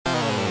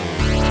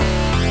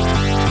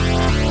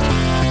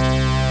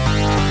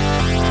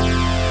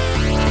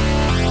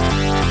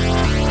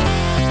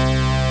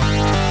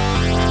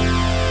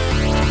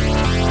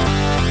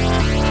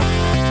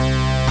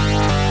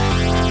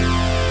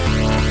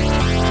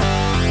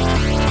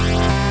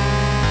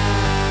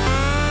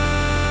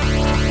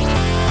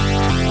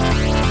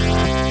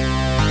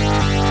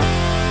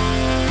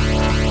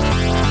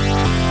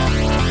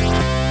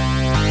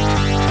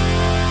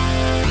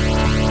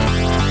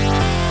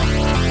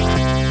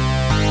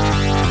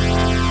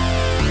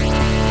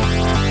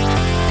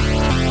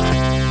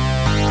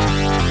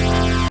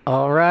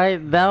All right,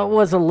 that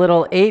was a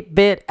little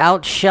 8-bit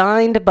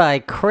outshined by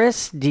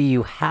Chris. Do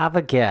you have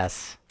a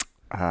guess?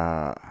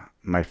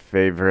 My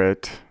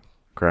favorite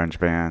grunge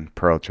band,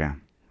 Pearl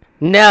Jam.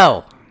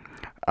 No.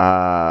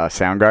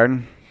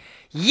 Soundgarden?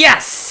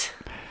 Yes!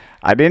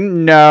 I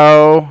didn't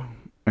know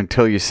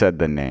until you said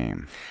the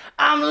name.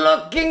 I'm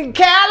looking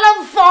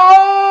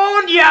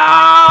California!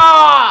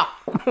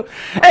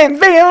 And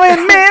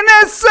feeling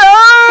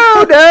Minnesota!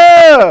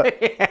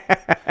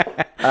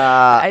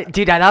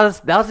 Dude, that was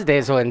the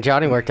days when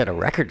Johnny worked at a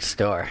record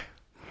store.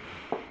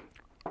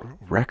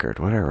 Record?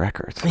 What are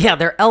records? Yeah,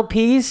 they're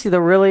LPs.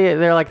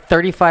 They're like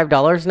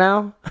 $35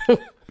 now.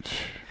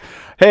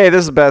 Hey,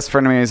 this is Best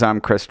Frenemies.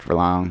 I'm Christopher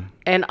Long.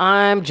 And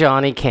I'm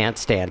Johnny Can't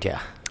Stand Ya.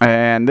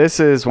 And this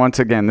is my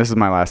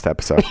last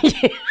episode.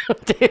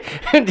 Dude.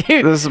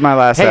 This is my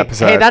last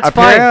episode. Hey, that's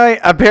fine.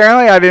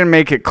 Apparently, I didn't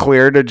make it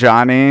clear to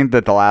Johnny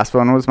that the last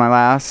one was my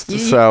last.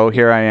 So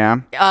here I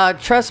am.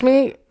 Trust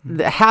me,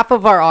 half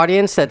of our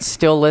audience that's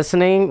still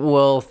listening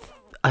will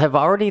have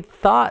already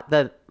thought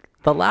that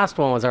the last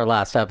one was our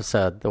last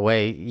episode, the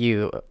way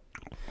you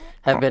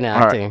have been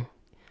acting. Right.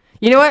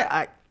 You know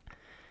what?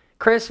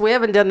 Chris, we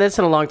haven't done this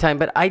in a long time,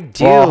 but I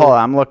do. Well, hold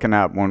on. I'm looking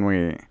up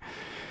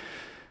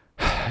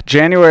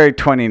January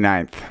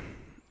 29th.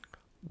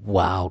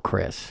 Wow,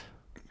 Chris.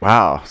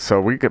 Wow.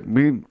 So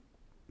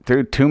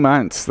dude, 2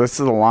 months. This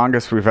is the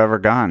longest we've ever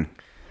gone.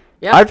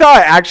 Yeah.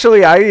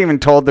 I even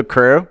told the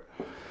crew.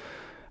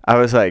 I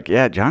was like,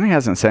 yeah, Johnny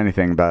hasn't said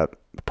anything about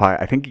the pie.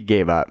 I think he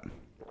gave up.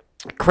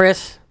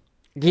 Chris,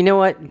 do you know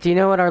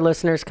what our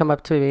listeners come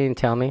up to me and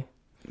tell me?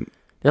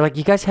 They're like,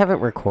 you guys haven't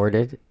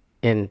recorded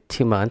in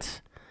 2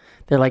 months.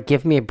 They're like,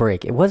 give me a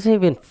break. It wasn't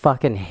even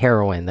fucking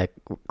heroin that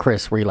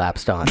Chris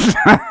relapsed on.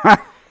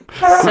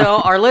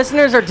 So our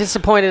listeners are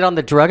disappointed on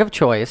the drug of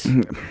choice.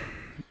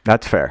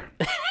 That's fair.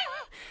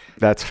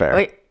 That's fair.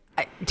 Wait,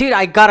 dude,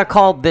 I got a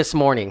call this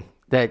morning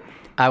that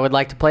I would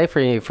like to play for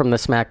you from the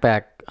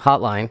Smackback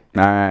hotline.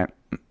 All right.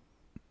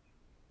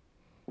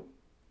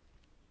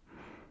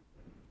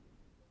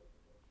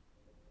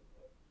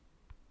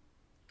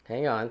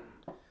 Hang on.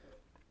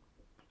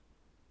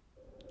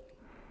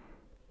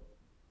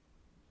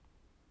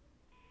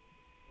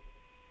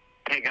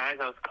 Hey guys,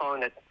 I was calling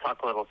to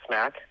talk a little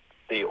smack.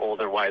 The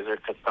older, wiser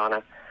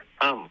Castana.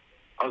 I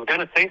was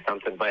gonna say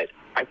something, but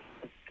I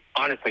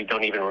honestly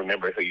don't even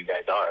remember who you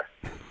guys are.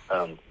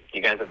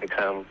 You guys have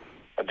become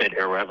a bit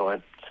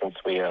irrelevant since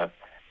we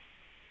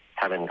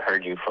haven't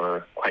heard you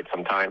for quite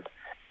some time.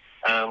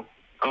 Go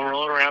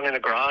roll around in the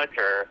garage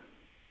or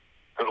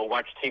go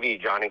watch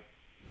TV, Johnny.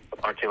 I'll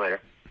talk to you later.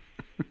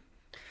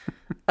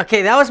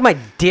 Okay, that was my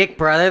dick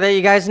brother that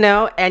you guys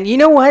know. And you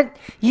know what?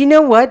 You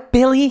know what,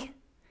 Billy?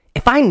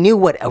 If I knew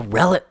what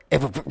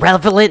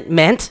irrelevant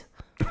meant,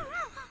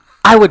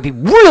 I would be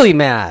really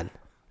mad.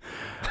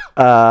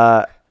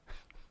 I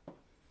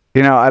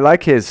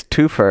like his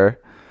twofer,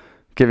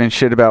 giving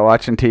shit about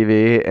watching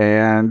TV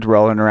and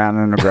rolling around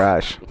in the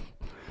garage.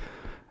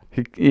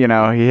 He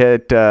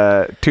hit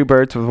 2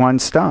 birds with 1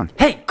 stone.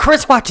 Hey,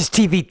 Chris watches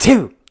TV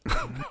too.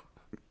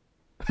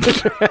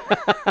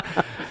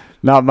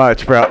 Not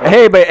much, bro.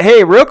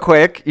 Hey, real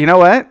quick, you know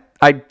what?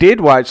 I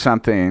did watch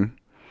something.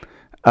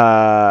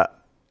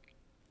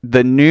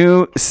 The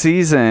new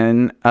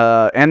season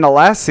and the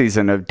last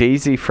season of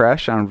Daisy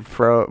Fresh on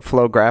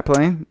Flow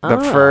Grappling. The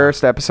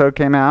first episode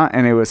came out,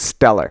 and it was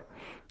stellar.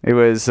 It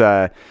was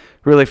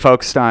really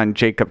focused on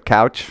Jacob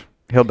Couch,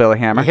 Hillbilly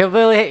Hammer.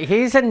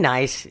 He's a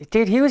nice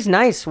dude. He was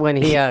nice when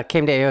he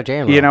came to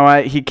AOJ. You know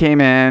what? He came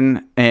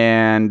in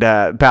and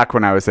back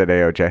when I was at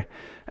AOJ,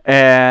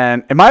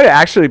 and it might have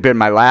actually been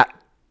my last.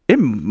 It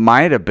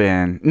might have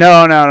been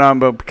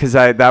but because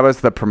that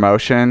was the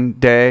promotion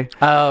day.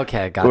 Oh,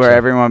 okay, gotcha. Where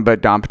everyone but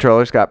Dawn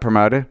Patrollers got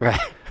promoted. Right.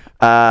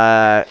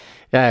 Yeah,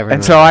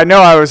 and so I know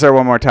I was there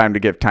one more time to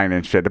give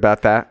Tynan shit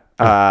about that.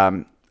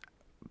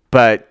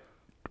 But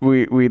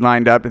we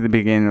lined up at the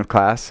beginning of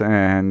class,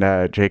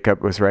 and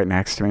Jacob was right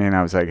next to me, and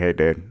I was like, "Hey,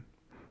 dude,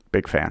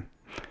 big fan."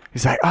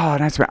 He's like, "Oh,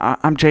 nice man.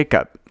 I'm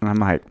Jacob," and I'm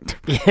like,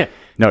 "Yeah."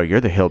 No,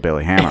 you're the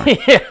Hillbilly Hammer.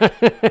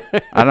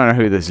 I don't know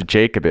who this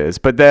Jacob is,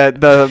 but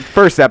the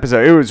first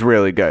episode, it was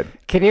really good.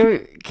 Can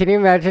you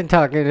imagine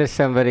talking to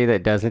somebody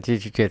that doesn't do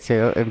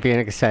jiu-jitsu and being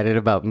excited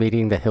about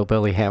meeting the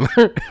Hillbilly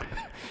Hammer?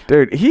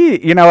 Dude,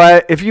 you know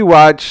what? If you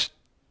watch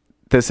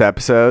this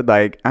episode,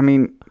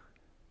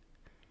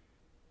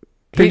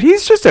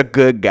 he's just a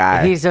good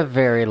guy. He's a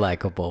very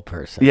likable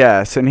person.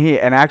 Yes, and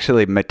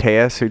actually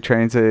Mateus, who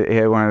trains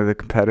one of the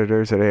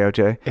competitors at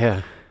AOJ.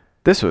 Yeah.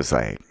 This was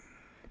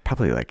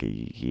probably a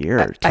year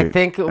or two. I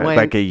think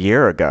a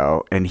year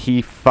ago, and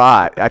he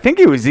fought. I think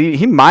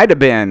he might have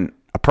been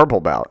a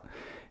purple belt,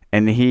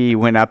 and he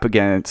went up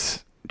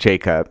against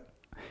Jacob,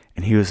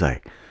 and he was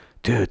like,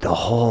 "Dude, the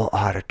whole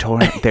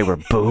auditorium, they were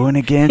booing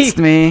against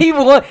me."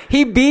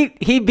 He beat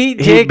Jacob. He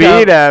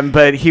beat him,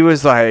 but he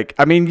was like,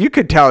 you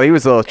could tell he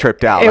was a little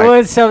tripped out. It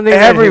was something.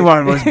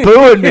 Everyone was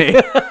booing me.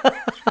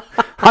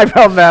 I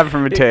felt bad for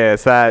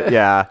Mateus.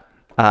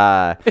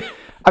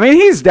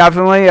 He's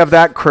definitely of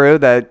that crew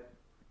that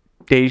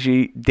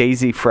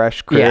Daisy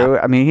Fresh crew. Yeah.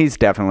 I mean, he's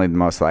definitely the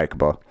most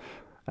likable.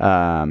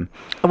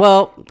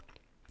 Well,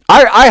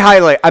 I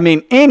highlight. I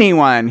mean,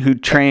 anyone who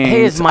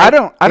trains. is Mike-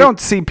 I don't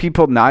see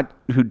people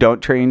who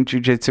don't train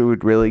jiu-jitsu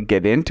would really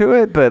get into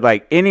it, but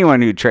like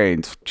anyone who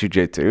trains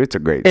jiu-jitsu, it's a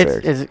great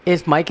series.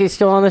 Is Mikey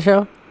still on the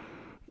show?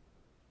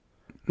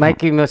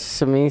 Mikey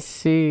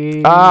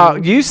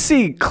Musamisi. You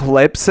see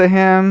clips of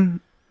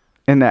him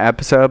in the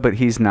episode, but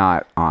he's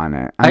not on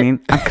it. I mean,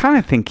 I kind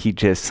of think he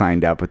just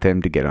signed up with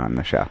him to get on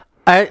the show.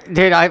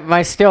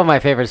 My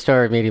favorite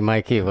story of meeting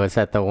Mikey was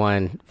at the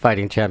one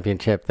fighting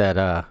championship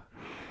that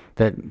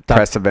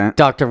Press event.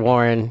 Dr.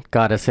 Warren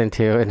got us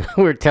into, and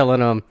we were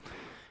telling him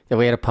that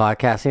we had a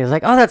podcast, and he was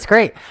like, "Oh, that's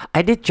great.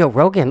 I did Joe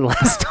Rogan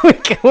last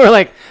week." We're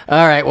like,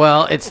 "All right,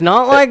 well, it's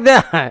not like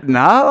that.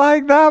 Not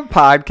like that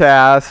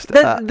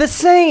podcast. The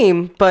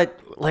same, but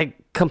like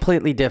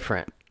completely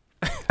different."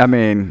 I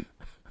mean,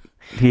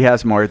 he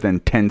has more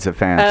than tens of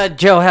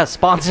fans. Joe has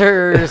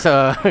sponsors.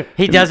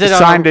 He does it.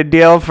 Signed a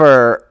deal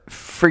for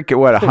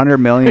freaking $100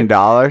 million.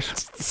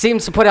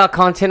 Seems to put out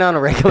content on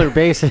a regular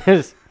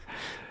basis.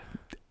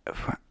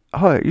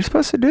 Oh, are you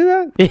supposed to do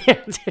that?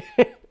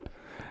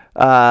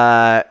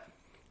 Yeah.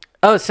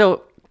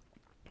 So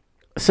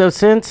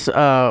since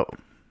I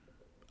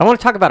want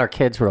to talk about our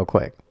kids real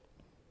quick.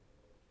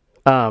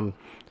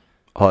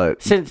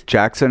 Since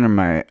Jackson or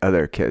my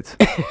other kids?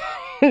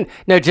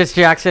 No, just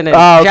Jackson and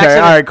Oh, okay.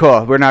 Jackson All right,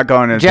 cool. We're not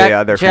going into the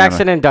other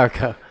Jackson family. and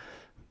Darko.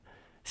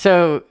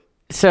 So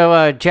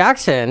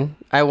Jackson,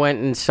 I went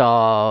and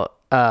saw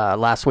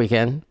last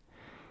weekend.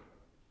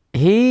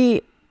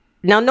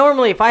 Now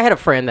normally if I had a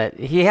friend that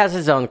he has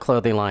his own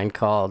clothing line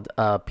called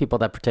People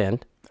That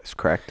Pretend. That's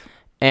correct.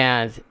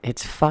 And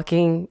it's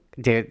fucking,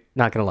 dude,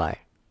 not gonna lie,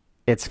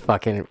 it's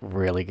fucking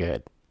really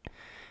good.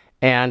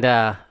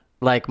 And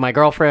like my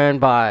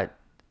girlfriend bought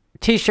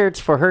t-shirts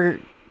for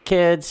her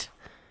kids,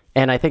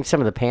 and I think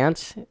some of the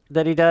pants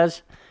that he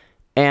does,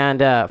 and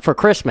for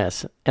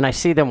Christmas. And I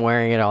see them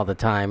wearing it all the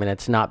time, and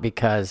it's not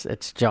because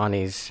it's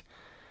Johnny's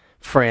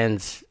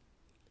friend's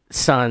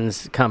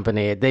son's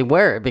company. They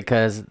wear it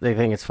because they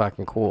think it's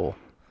fucking cool.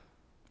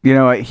 You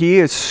know what? He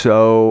is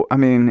so, I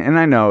mean, and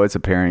I know as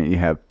a parent, you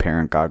have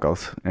parent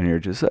goggles and you're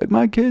just like,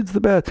 my kid's the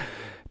best.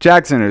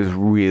 Jackson is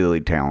really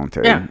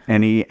talented. Yeah.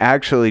 And he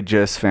actually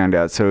just found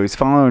out. So he's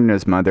following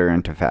his mother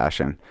into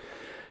fashion.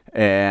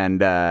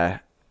 And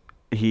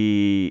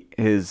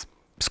his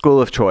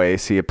school of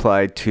choice, he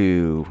applied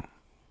to,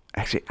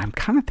 actually, I'm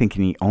kind of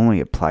thinking he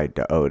only applied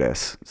to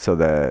Otis. So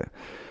the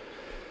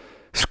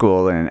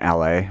school in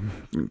LA,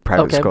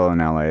 private school in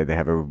LA, they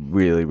have a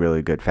really,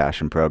 really good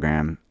fashion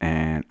program.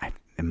 And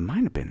it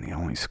might have been the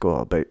only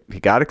school, but he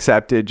got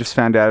accepted, just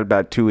found out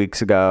about 2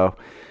 weeks ago,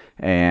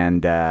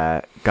 and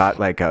got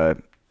like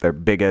their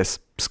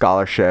biggest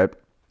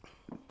scholarship.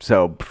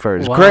 So for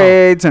his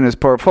grades and his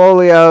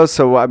portfolio,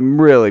 so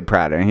I'm really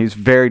proud of him. He's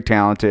very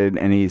talented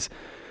and he's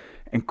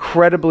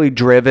incredibly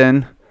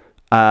driven.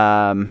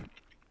 And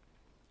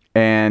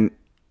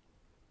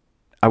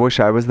I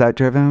wish I was that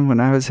driven when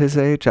I was his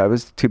age. I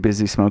was too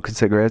busy smoking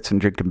cigarettes and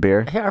drinking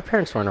beer. Hey, our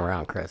parents weren't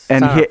around, Chris.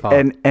 And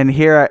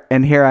here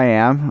I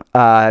am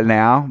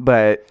now.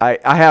 But I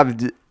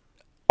have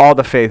all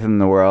the faith in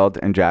the world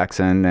in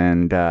Jackson.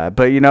 And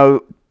but you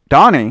know,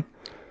 Donnie.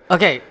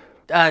 Okay,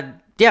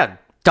 yeah,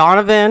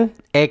 Donovan,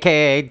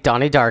 aka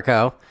Donnie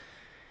Darko.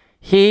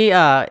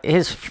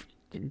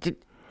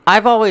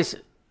 I've always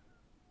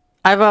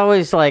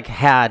like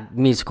had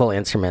musical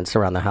instruments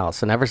around the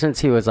house, and ever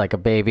since he was like a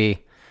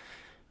baby,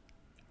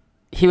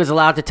 he was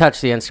allowed to touch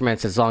the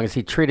instruments as long as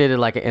he treated it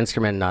like an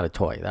instrument, not a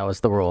toy. That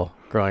was the rule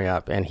growing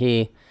up. And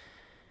he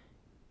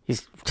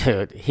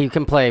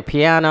can play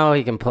piano,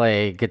 he can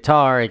play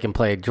guitar, he can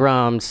play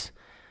drums,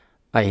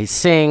 he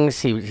sings,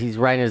 he's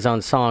writing his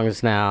own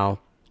songs now.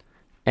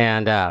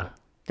 And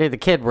dude, the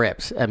kid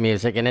rips at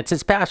music, and it's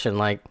his passion.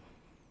 Like,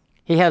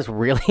 he has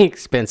really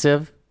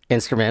expensive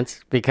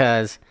instruments,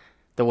 because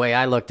the way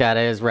I looked at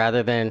it is,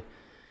 rather than,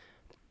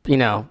 you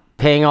know,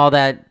 paying all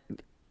that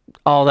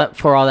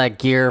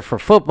gear for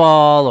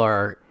football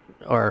or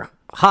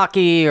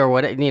hockey or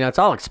what, you know, it's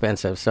all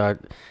expensive. So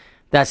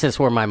that's just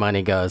where my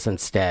money goes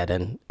instead.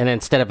 And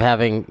instead of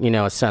having, you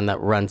know, a son that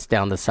runs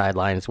down the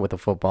sidelines with a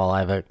football,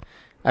 I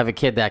have a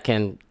kid that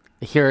can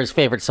hear his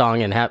favorite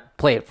song and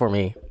play it for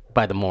me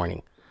by the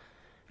morning.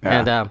 Yeah.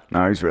 And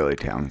no, he's really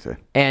talented.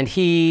 And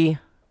he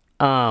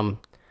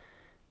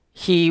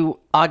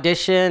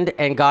auditioned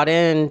and got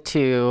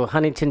into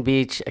Huntington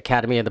Beach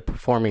Academy of the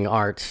Performing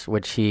Arts,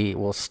 which he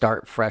will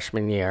start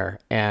freshman year.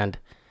 And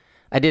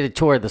I did a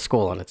tour of the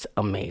school, and it's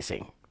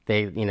amazing.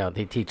 They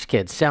teach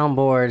kids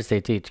soundboards, they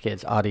teach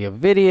kids audio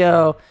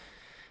video,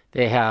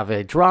 they have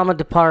a drama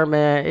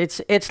department.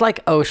 It's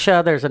like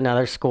OSHA. There's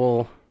another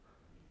school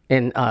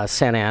in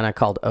Santa Ana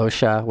called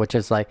OSHA, which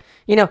is like,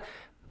 you know,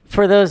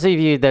 for those of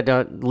you that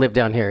don't live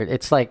down here,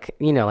 it's like,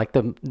 you know, like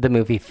the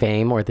movie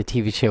Fame or the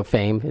TV show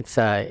Fame. It's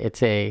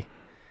a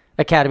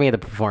Academy of the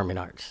Performing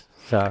Arts.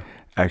 So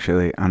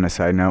actually, on a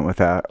side note with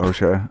that,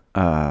 OSHA,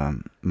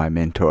 my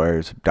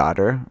mentor's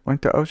daughter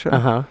went to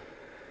OSHA.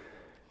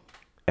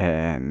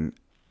 and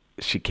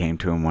she came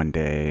to him one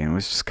day and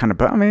was just kind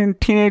of,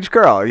 teenage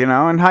girl,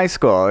 in high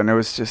school. And it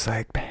was just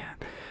like, man,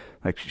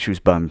 like she was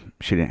bummed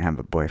she didn't have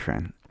a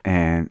boyfriend.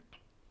 And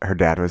her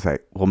dad was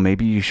like, well,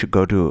 maybe you should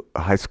go to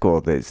a high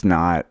school that's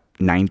not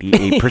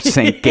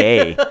 98%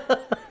 gay.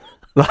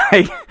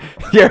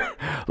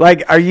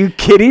 Are you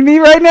kidding me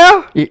right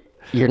now?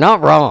 You're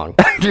not wrong.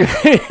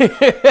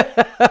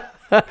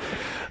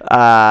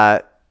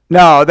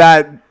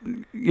 No,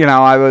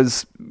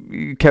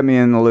 you kept me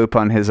in the loop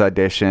on his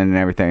audition and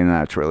everything, and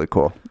that's really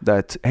cool.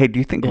 Hey, do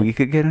you think we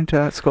could get into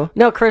that school?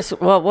 No, Chris,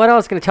 well, what I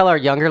was going to tell our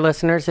younger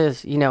listeners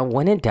is,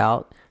 when in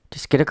doubt,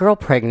 just get a girl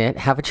pregnant,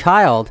 have a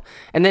child,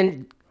 and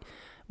then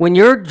when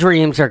your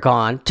dreams are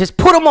gone, just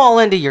put them all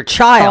into your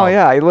child. Oh,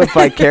 yeah, I live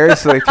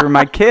vicariously through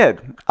my kid.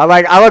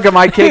 I look at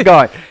my kid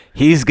going,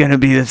 he's going to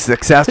be the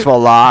successful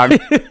log.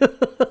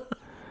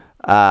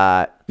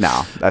 No,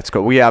 that's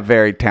cool. We have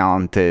very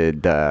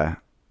talented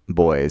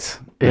boys,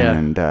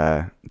 and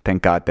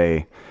thank God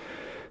they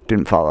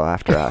didn't follow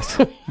after us.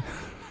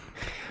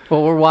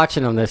 Well, we're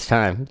watching them this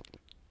time.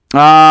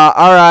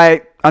 All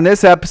right. On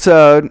this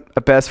episode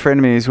of Best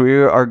Frenemies,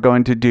 we are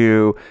going to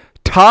do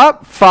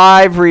top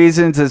 5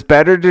 reasons it's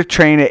better to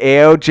train at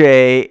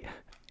AOJ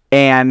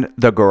and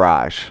the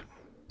garage.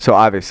 So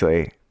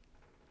obviously,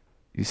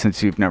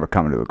 since you've never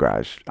come to the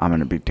garage, I'm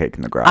going to be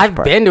taking the garage I've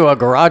part. been to a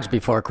garage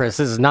before, Chris.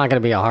 This is not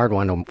going to be a hard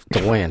one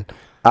to win.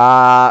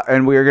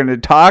 And we're going to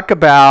talk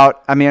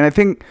about, I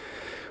think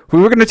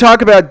we were going to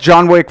talk about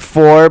John Wick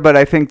 4, but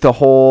I think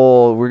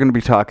we're going to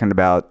be talking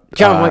about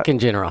John Wick in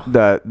general.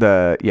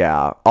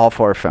 All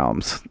 4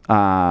 films.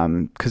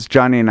 Because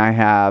Johnny and I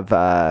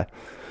have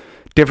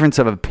difference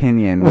of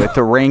opinion with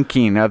the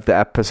ranking of the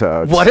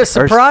episodes. What a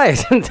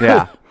surprise.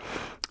 Yeah.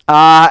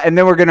 And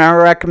then we're going to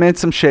recommend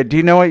some shit. Do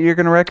you know what you're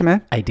going to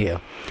recommend? I do.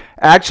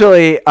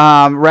 Actually,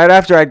 right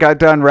after I got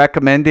done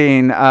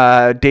recommending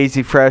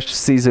Daisy Fresh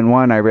Season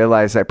 1, I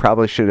realized I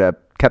probably should have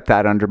kept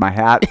that under my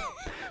hat.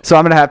 So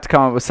I'm going to have to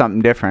come up with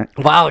something different.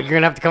 Wow, you're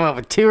going to have to come up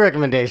with 2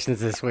 recommendations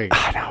this week.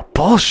 I know.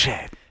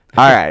 Bullshit.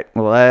 All right.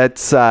 Well,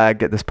 let's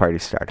get this party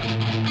started.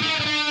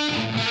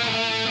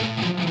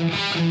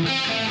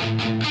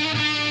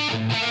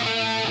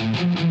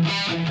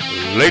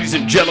 Ladies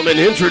and gentlemen,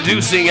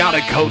 introducing out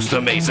of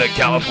Costa Mesa,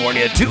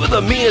 California, 2 of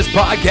the meanest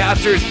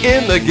podcasters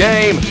in the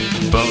game.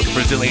 Both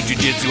Brazilian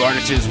Jiu-Jitsu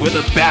artists with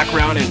a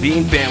background in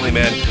being family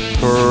men.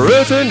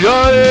 Chris and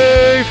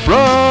Johnny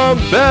from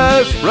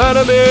Best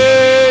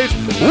Frenemies.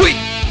 We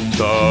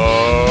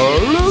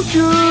salute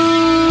you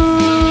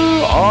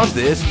on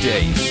this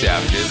day, you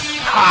savages.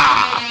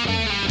 Ha!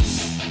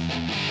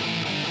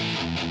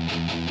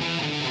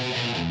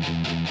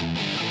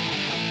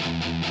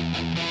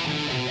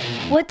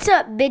 What's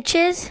up,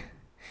 bitches?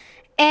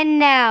 And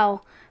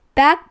now,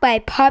 back by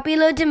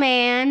popular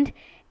demand,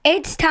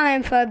 it's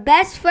time for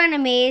Best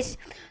Frenemies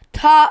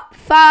Top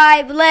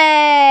 5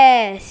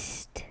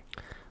 List.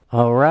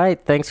 All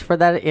right. Thanks for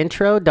that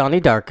intro,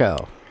 Donnie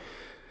Darko.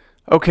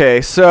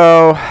 Okay,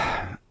 so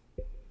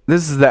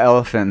this is the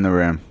elephant in the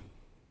room.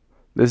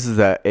 This is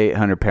the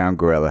 800-pound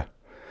gorilla.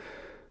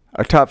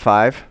 Our top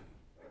 5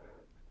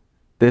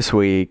 this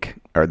 2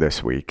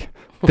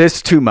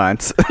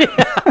 months.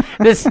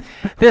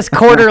 This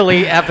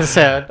quarterly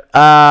episode.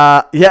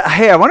 Yeah.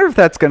 Hey, I wonder if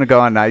that's gonna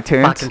go on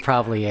iTunes. Fucking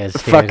probably is,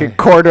 dude. Fucking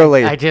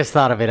quarterly. I just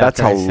thought of it. That's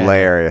after I said it.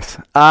 hilarious.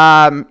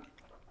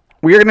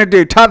 We're gonna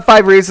do top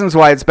 5 reasons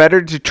why it's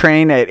better to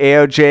train at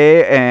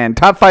AOJ and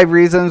top 5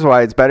 reasons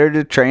why it's better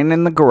to train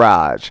in the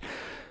garage.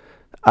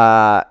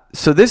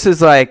 So this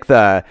is like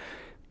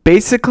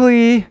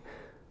basically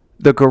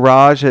the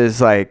garage is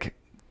like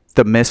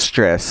the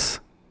mistress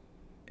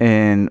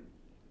in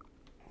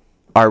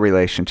our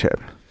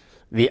relationship.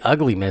 The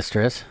ugly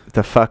mistress.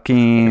 The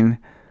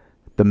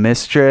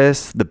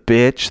mistress, the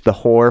bitch, the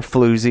whore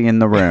floozy in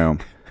the room.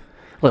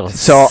 Little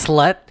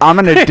slut. I'm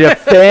going to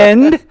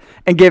defend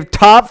and give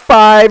top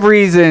 5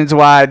 reasons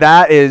why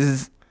that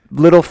is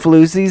little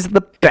floozy's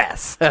the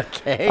best.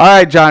 Okay. All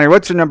right, Johnny,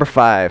 what's your number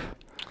 5?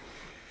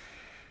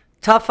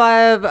 Top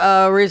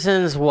 5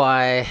 reasons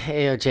why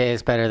AOJ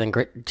is better than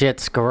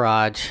Jit's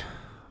Garage.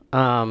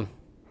 I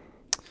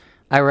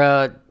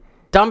wrote,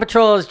 Dawn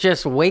Patrol is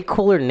just way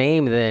cooler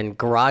name than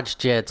Garage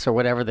Jits or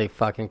whatever they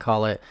fucking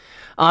call it.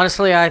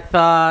 Honestly, I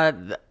thought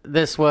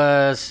this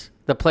was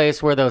the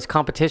place where those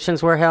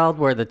competitions were held,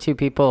 where the 2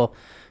 people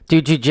do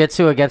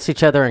jiu-jitsu against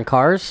each other in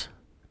cars.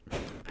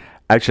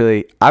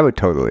 Actually, I would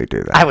totally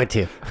do that. I would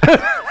too.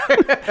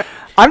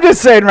 I'm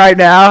just saying right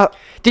now.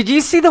 Did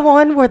you see the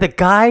one where the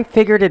guy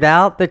figured it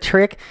out, the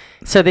trick?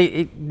 So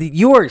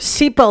you were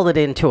seatbelted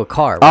into a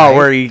car, right? Oh,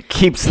 where he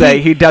keeps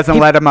he doesn't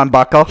let him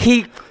unbuckle?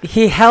 He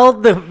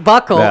held the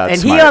buckle, That's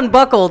and smart. he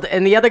unbuckled,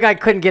 and the other guy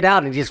couldn't get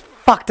out, and he just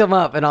fucked him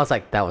up. And I was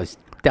like, that was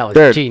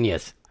Dude.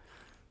 genius.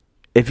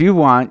 If you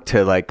want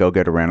to go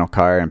get a rental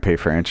car and pay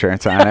for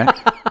insurance on it,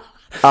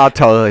 I'll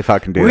totally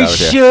fucking do We that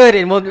with you. should,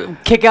 and we'll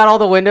kick out all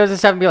the windows and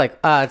stuff and be like,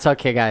 it's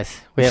okay, guys.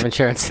 We have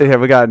insurance. Yeah,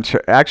 we got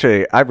insurance.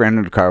 Actually, I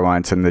rented a car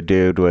once, and the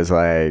dude was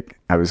like,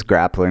 I was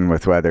grappling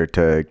with whether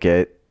to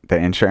get the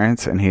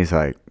insurance, and he's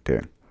like,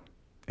 dude,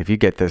 if you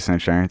get this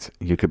insurance,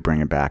 you could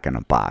bring it back in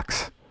a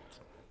box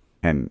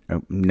and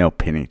no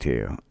penny to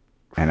you.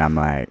 And I'm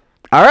like,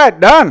 all right,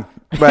 done.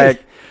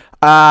 Like,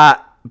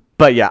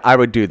 but yeah, I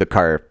would do the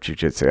car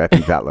jiu-jitsu. I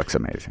think that looks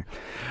amazing.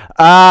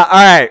 All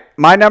right.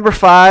 My number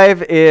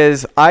 5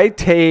 is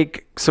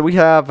so we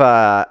have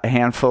a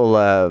handful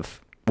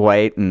of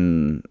white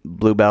and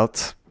blue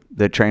belts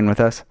that train with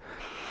us.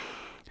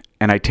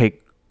 And I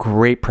take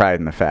great pride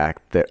in the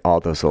fact that all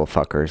those little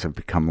fuckers have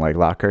become leg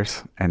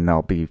lockers, and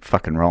they'll be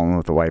fucking rolling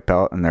with the white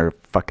belt and they're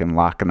fucking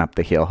locking up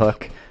the heel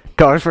hook.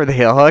 Going for the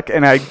heel hook,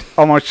 and I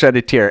almost shed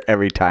a tear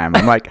every time.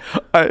 I'm like,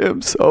 I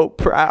am so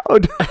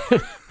proud.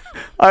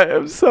 I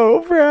am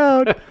so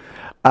proud.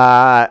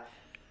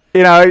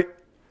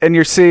 And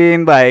you're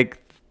seeing like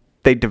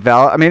they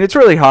develop. I mean, it's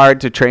really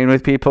hard to train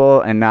with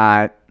people and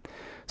not.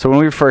 So when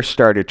we first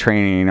started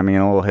training, a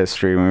little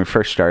history. When we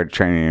first started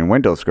training in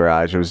Wendell's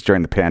garage, it was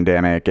during the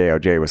pandemic.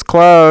 AOJ was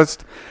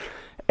closed,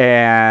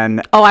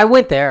 and I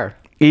went there.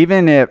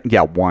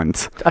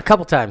 Once. A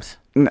couple times.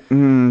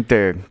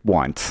 Dude,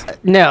 once.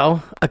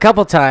 No, a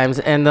couple times,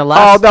 and the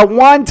last. Oh, the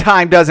one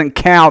time doesn't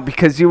count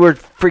because you were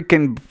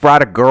freaking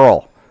brought a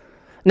girl.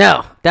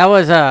 No, that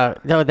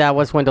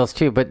was Wendell's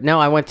too. But no,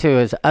 I went to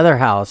his other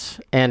house,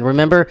 and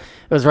remember,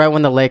 it was right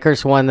when the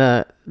Lakers won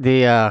the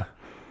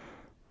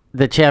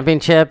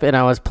championship, and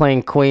I was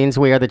playing Queens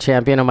We Are the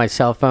Champion on my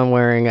cell phone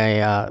wearing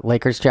a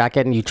Lakers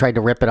jacket, and you tried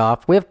to rip it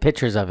off. We have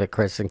pictures of it,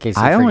 Chris, in case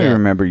you forget. I only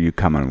remember you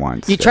coming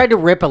once. You tried to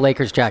rip a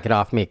Lakers jacket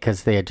off me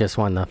because they had just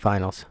won the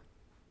finals.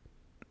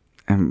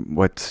 And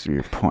what's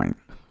your point?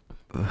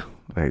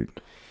 I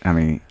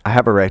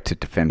have a right to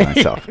defend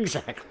myself.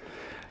 Exactly.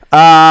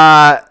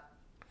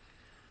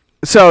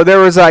 So there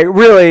was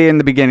really in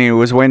the beginning, it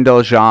was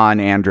Wendell, John,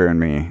 Andrew, and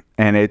me.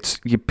 And it's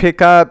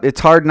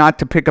hard not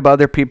to pick up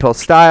other people's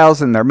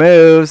styles and their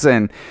moves.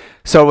 And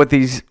so with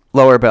these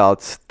lower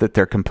belts, that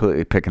they're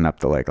completely picking up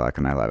the leg lock,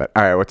 and I love it.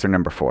 All right, what's your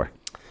number 4?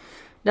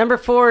 Number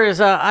 4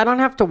 is I don't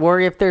have to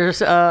worry if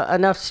there's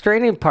enough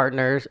training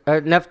partners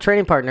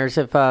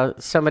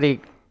if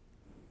somebody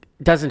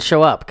doesn't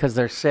show up because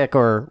they're sick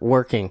or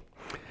working.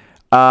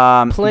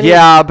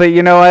 Yeah, but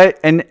you know what?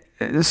 And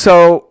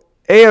so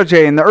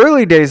AOJ, in the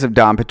early days of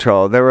Dawn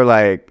Patrol, there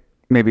were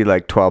maybe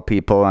 12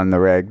 people on the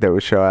rig that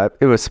would show up.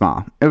 It was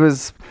small. It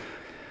was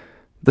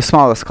the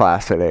smallest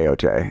class at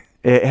AOJ.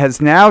 It has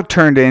now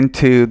turned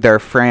into their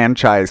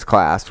franchise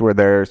class where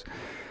there's,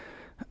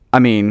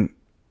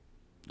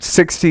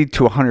 60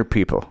 to 100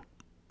 people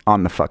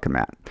on the fucking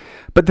mat.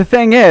 But the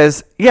thing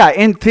is, yeah,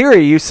 in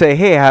theory, you say,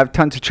 hey, I have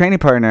tons of training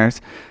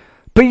partners,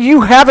 but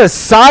you have a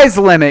size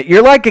limit.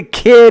 You're like a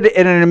kid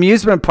in an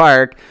amusement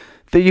park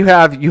that you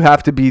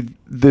have to be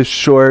this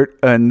short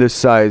and this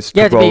size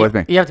to roll with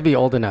me. You have to be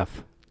old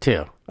enough,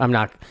 too. I'm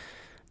not...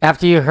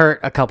 After you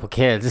hurt a couple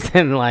kids,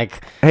 then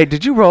Hey,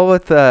 did you roll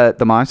with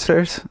the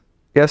monsters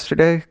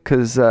yesterday?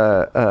 Because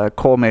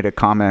Cole made a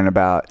comment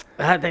about...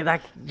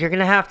 you're going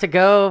to have to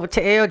go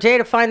to AOJ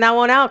to find that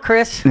one out,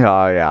 Chris.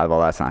 Oh, yeah.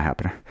 Well, that's not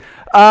happening.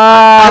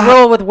 I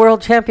roll with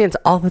world champions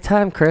all the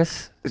time,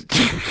 Chris.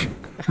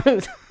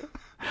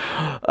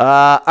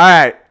 All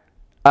right.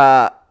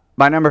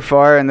 My number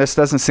 4, and this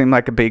doesn't seem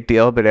like a big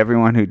deal, but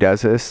everyone who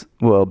does this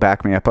will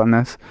back me up on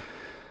this.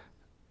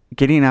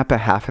 Getting up a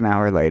half an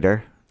hour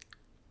later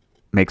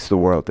makes the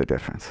world a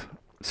difference.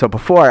 So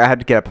before, I had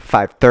to get up at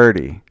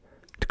 5:30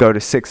 to go to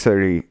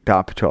 6:30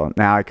 Dawn Patrol.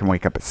 Now I can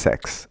wake up at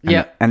 6.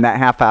 Yeah. And that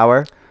half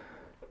hour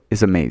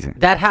is amazing.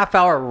 That half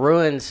hour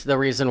ruins the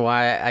reason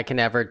why I can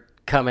ever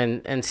come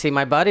in and see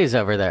my buddies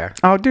over there.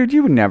 Oh, dude,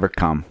 you would never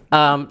come.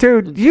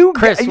 Dude,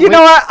 Chris, you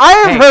know what? I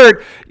have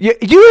heard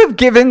you have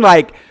given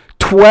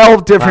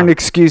 12 different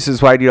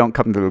excuses why you don't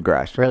come to the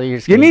garage. Really?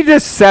 You need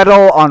to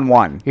settle on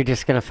one. You're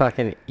just going to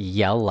fucking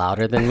yell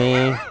louder than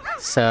me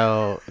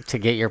to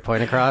get your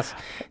point across.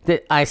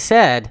 I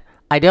said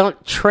I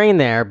don't train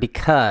there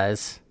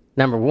because,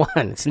 number 1,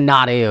 it's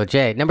not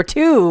AOJ. Number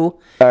 2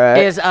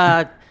 is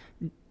I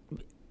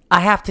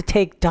have to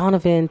take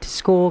Donovan to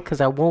school because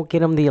I won't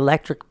get him the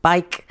electric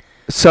bike.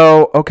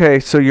 So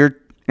you're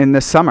in the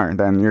summer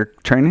then, you're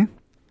training?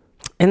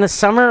 In the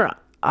summer,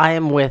 I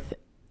am with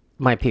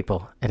my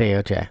people at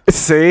AOJ.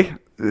 See?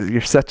 You're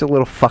such a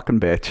little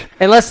fucking bitch.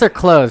 Unless they're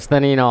closed,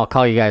 then, I'll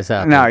call you guys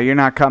up. No, you're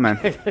not coming.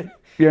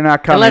 You're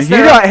not coming. Unless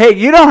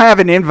you don't have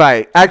an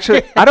invite.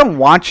 Actually, I don't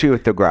want you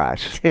at the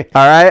garage. All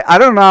right? I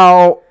don't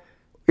know.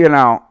 You're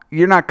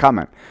not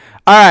coming.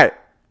 All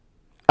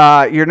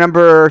right. You're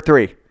number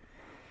 3.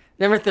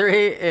 Number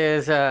 3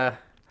 is, one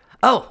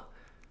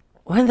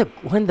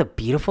of the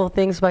beautiful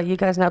things about you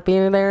guys not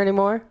being there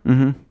anymore.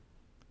 Mm-hmm.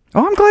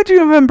 Oh, I'm glad you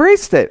have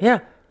embraced it.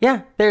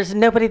 Yeah, there's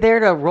nobody there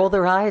to roll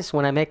their eyes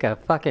when I make a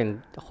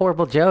fucking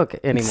horrible joke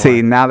anymore.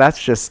 See, now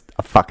that's just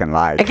a fucking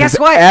lie. And guess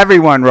what?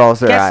 Everyone rolls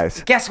their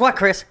eyes. Guess what,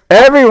 Chris?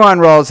 Everyone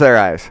rolls their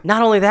eyes.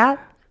 Not only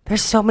that,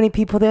 there's so many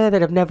people there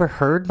that have never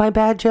heard my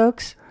bad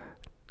jokes.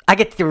 I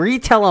get to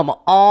retell them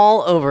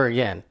all over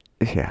again.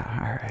 Yeah,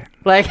 all right.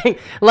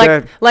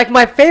 Like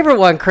my favorite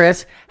one,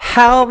 Chris.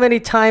 How many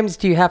times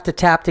do you have to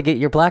tap to get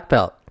your black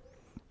belt?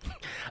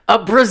 A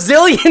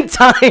Brazilian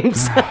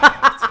times.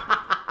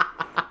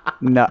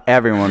 No,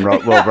 everyone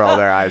will roll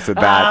their eyes at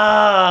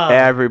that. Oh,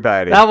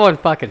 Everybody. that one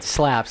fucking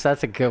slaps.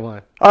 That's a good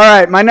one. All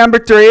right, my number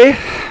 3.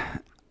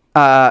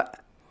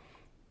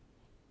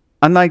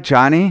 Unlike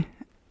Johnny,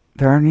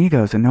 there aren't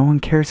egos, and no one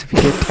cares if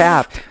you get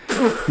tapped.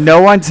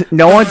 No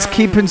one's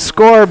keeping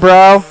score,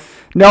 bro.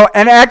 No,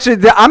 and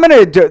actually, I'm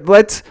gonna do.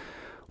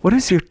 What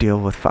is your deal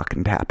with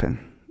fucking tapping?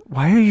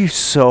 Why are you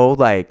so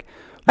like?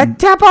 I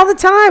tap all the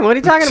time. What are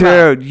you talking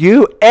about?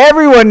 Dude,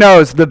 everyone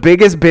knows the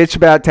biggest bitch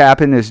about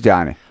tapping is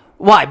Johnny.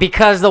 Why?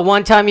 Because the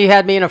one time you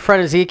had me in a front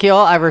of Ezekiel,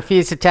 I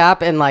refused to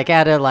tap and like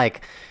had to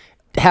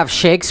have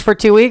shakes for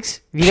 2 weeks.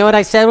 You know what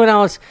I said when I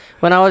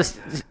was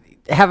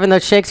having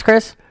those shakes,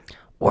 Chris?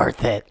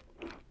 Worth it.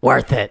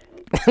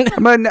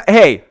 But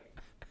hey,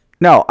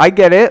 no, I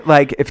get it.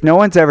 Like if no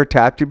one's ever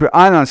tapped you, but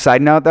on a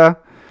side note though,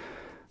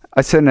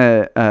 I sent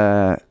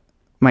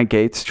Mike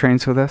Gates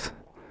trains with us.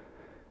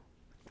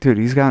 Dude,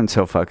 he's gotten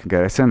so fucking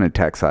good. I sent him a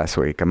text last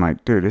week. I'm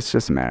like, dude, it's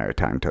just a matter of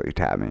time until you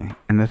tap me.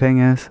 And the thing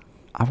is,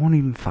 I won't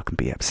even fucking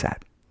be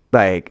upset.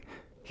 Like,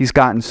 he's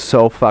gotten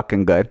so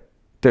fucking good.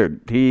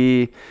 Dude,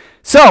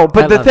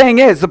 but the thing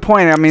is, the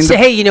point, I mean.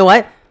 Hey, you know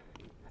what?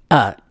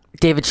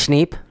 David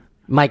Schneep,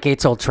 Mike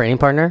Gates' old training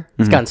partner,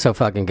 he's gotten so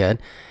fucking good.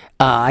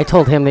 I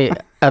told him the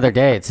other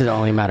day, it's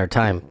only a matter of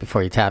time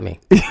before you tap me.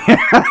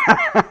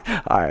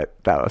 All right,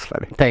 that was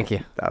funny. Thank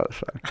you. That was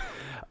funny.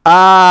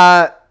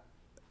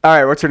 All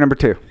right, what's your number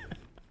 2?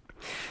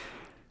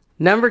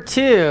 Number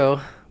 2,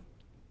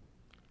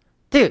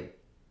 dude,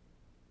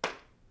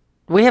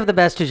 we have the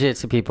best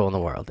jiu-jitsu people in the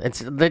world.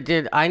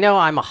 Dude, I know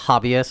I'm a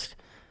hobbyist,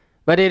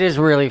 but it is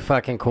really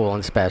fucking cool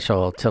and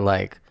special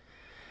to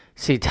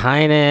see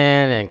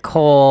Tynan and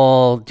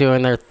Cole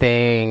doing their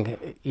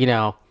thing,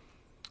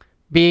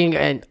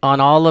 being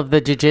on all of the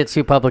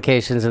jiu-jitsu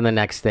publications, and the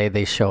next day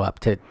they show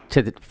up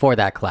for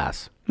that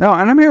class. No,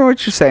 and I'm hearing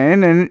what you're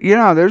saying, and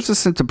there's a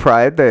sense of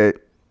pride that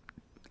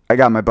I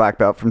got my black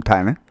belt from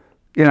Tynan,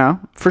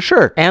 for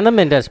sure. And the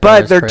Mendez But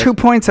brothers, there are Chris. 2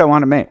 points I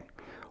want to make.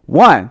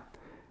 One,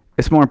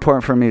 it's more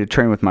important for me to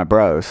train with my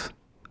bros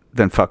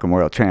than fucking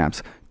world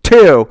champs.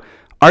 2,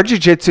 our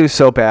jiu-jitsu is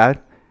so bad,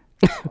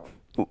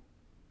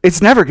 it's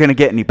never going to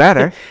get any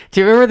better. Do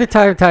you remember the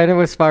time Tynan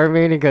was sparring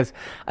me and he goes,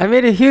 I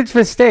made a huge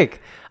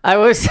mistake. I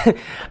was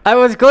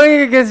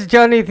going against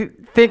Johnny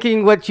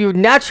thinking what you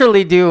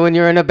naturally do when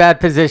you're in a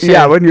bad position.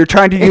 Yeah, when you're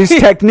trying to use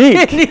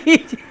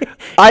technique.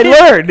 I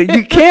learned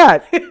you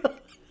can't.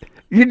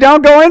 You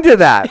don't go into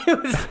that.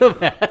 It was the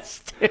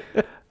best.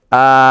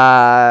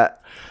 All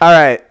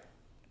right.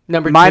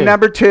 My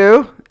number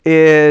 2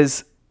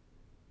 is,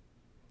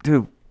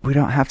 dude, we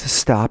don't have to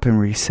stop and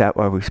reset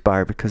while we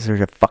spar because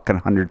there's a fucking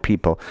 100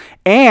 people.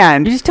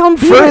 And you just tell him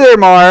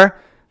furthermore,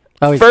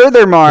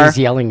 he's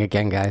yelling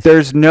again, guys.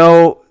 There's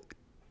no,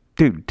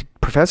 dude,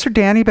 Professor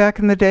Danny back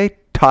in the day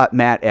taught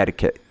mat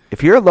etiquette.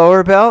 If you're a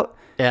lower belt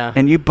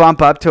and you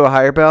bump up to a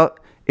higher belt,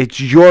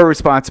 it's your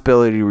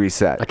responsibility to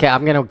reset. Okay,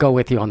 I'm going to go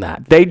with you on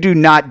that. They do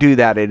not do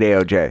that at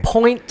AOJ.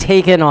 Point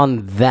taken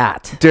on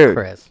that, dude,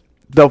 Chris.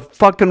 The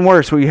fucking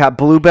worst, where you have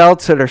blue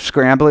belts that are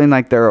scrambling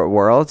like they're at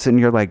Worlds, and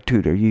you're like,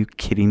 dude, are you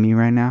kidding me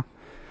right now?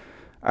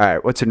 All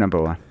right, what's your number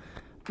 1?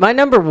 My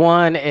number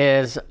 1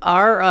 is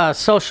our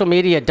social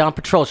media Dawn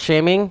Patrol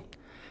shaming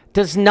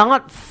does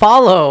not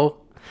follow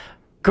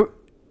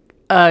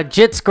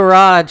Jits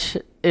Garage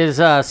is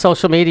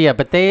social media,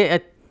 but they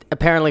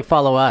apparently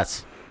follow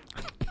us.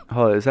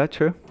 Oh, is that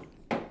true?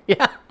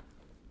 Yeah.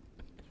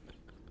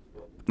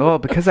 Oh,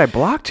 because I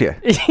blocked you.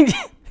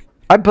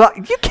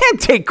 You can't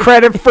take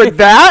credit for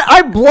that.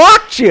 I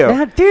blocked you.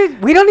 Yeah,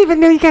 dude, we don't even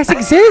know you guys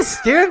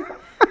exist, dude.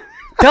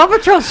 Dawn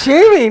Patrol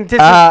shaming.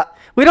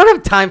 We don't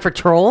have time for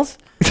trolls.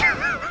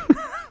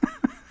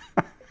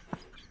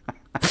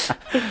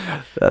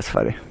 That's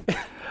funny.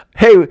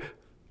 Hey,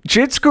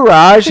 Jits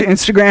Garage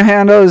Instagram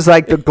handle is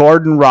like the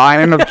Gordon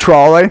Ryan of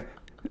trolling.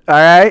 All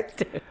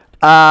right.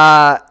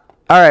 All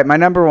right. My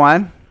number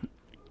 1.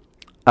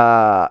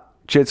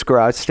 Jits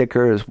Garage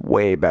sticker is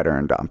way better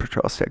than Dawn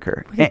Patrol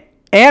sticker.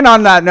 And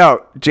on that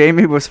note,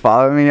 Jamie was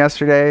following me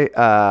yesterday.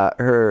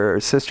 Her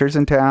sister's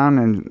in town,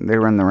 and they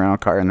were in the rental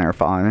car, and they were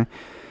following me.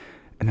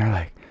 And they're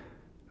like,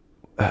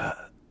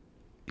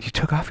 "You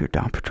took off your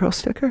Dawn Patrol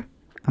sticker?"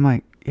 I'm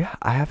like, "Yeah,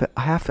 I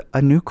have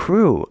a new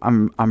crew.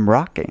 I'm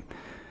rocking."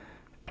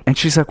 And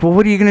she's like, "Well,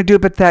 what are you gonna do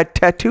about that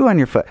tattoo on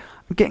your foot?"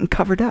 I'm getting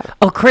covered up.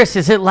 Oh, Chris,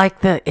 is it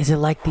like the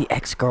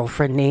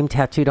ex-girlfriend name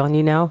tattooed on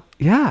you now?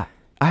 Yeah,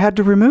 I had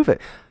to remove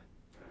it.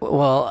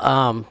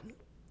 Well,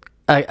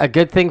 a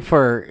good thing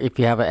for if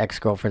you have an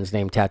ex-girlfriend's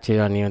name tattooed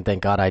on you, and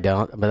thank God I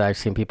don't, but I've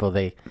seen people,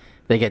 they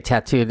get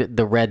tattooed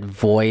the red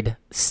void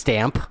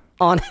stamp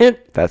on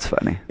it. That's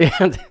funny.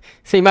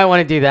 So you might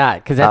want to do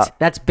that, because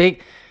that's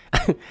big.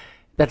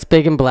 That's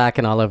big and black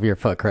and all over your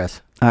foot,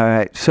 Chris. All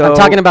right. So I'm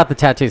talking about the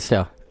tattoo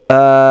still.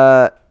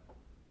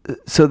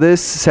 So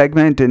this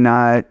segment did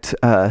not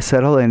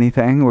settle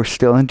anything. We're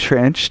still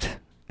entrenched.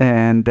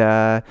 And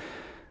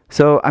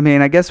so, I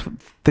mean, I guess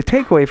the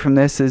takeaway from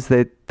this is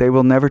that they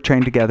will never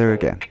train together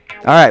again.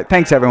 All right.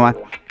 Thanks, everyone.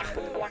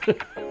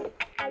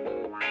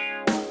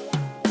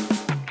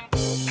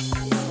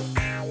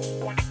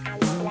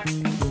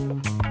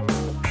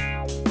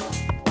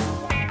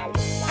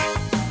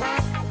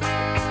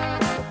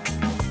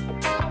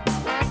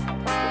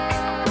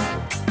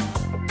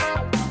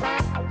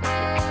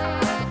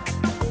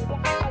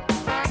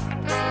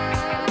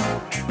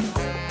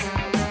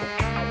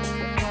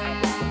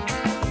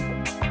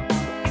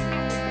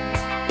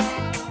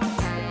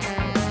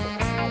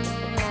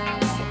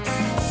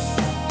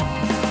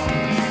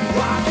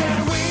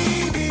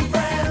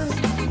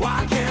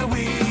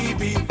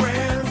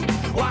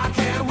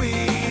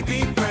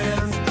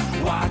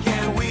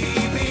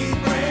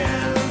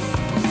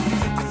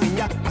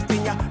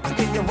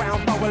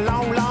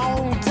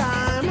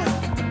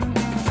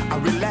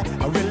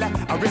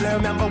 I really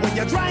remember when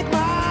you drank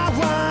my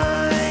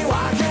wine.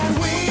 Why can't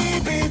we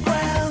be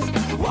friends?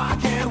 Why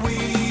can't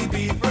we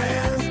be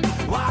friends?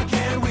 Why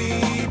can't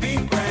we be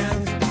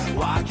friends?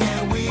 Why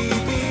can't we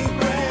be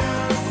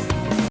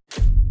friends?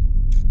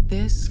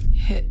 This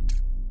hit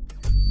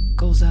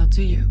goes out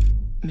to you,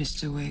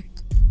 Mr. Wick.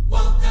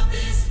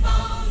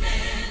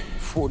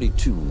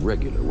 42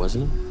 regular,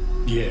 wasn't it?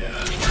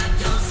 Yeah.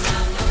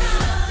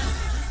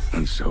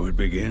 And so it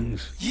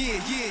begins. Yeah.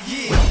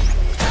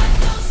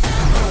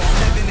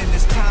 Living in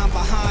this time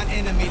behind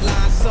enemy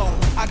lines, so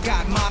I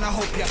got mine. I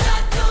hope you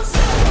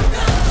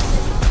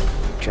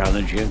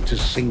Challenge you to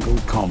single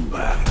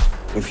combat.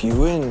 If you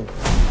win,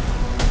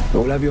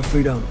 you'll have your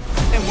freedom.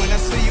 and when I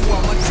see you,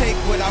 I'ma take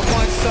what I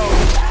want. So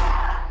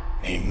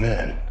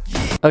Amen.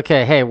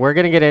 Okay, hey, we're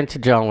gonna get into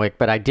John Wick,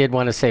 but I did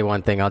want to say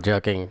one thing. All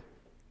joking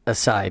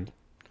aside,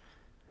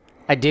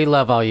 I do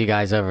love all you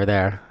guys over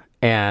there,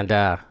 and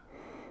I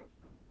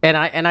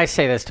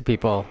say this to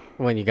people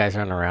when you guys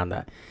aren't around.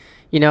 That,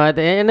 you know, at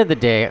the end of the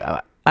day,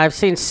 I've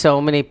seen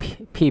so many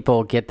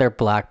people get their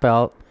black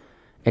belt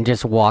and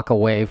just walk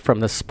away from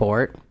the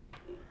sport,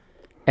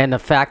 and the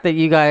fact that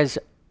you guys,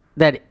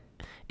 that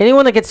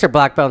anyone that gets their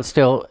black belt and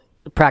still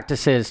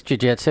practices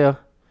jiu-jitsu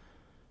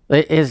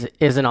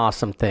is an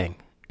awesome thing.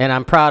 And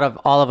I'm proud of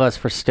all of us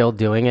for still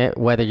doing it,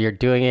 whether you're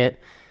doing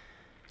it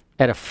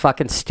at a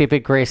fucking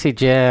stupid Gracie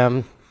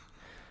gym,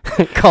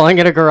 calling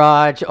it a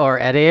garage, or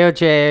at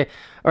AOJ,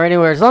 or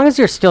anywhere. As long as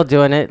you're still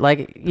doing it,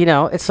 like, you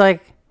know, it's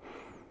like,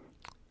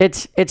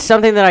 it's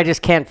something that I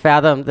just can't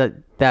fathom,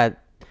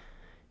 that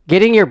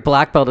getting your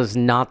black belt is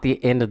not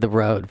the end of the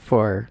road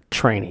for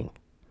training.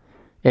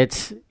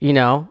 It's, you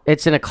know,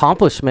 it's an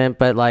accomplishment,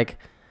 but like,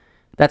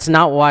 that's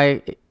not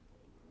why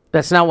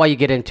you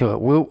get into it.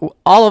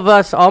 All of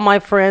us, all my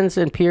friends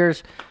and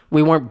peers,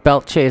 we weren't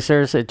belt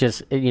chasers. It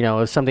just, you know,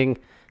 it was something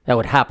that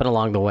would happen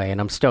along the way, and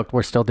I'm stoked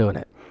we're still doing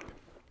it.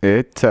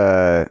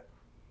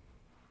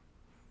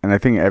 And I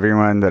think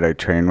everyone that I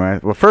train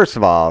with, well, first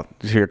of all,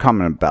 you're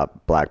comment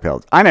about black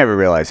belts. I never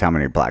realized how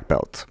many black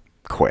belts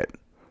quit.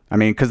 I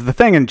mean, because the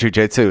thing in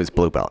jiu-jitsu is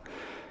blue belt.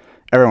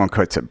 Everyone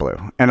quits at blue,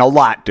 and a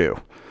lot do.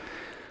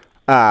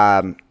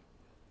 But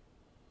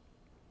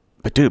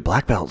dude,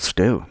 black belts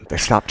do. They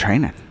stop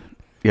training.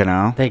 You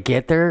know, They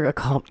get their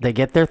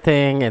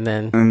thing, and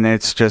then and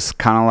it's just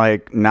kind of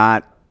like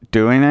not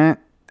doing it.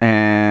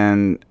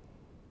 And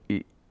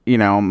you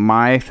know,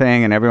 my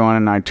thing and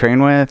everyone I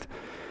train with,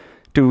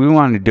 dude, we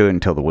want to do it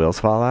until the wheels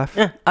fall off.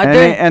 Yeah, I and, do.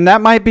 And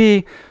that might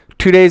be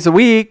 2 days a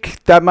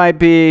week. That might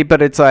be,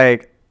 but it's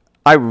like,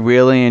 I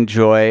really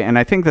enjoy. And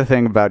I think the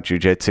thing about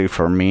jiu-jitsu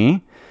for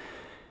me,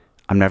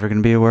 I'm never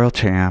going to be a world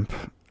champ.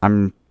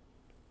 I'm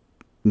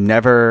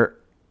never,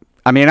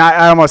 I mean,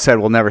 I almost said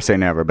we'll never say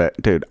never,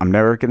 but dude, I'm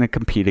never going to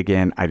compete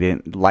again. I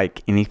didn't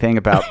like anything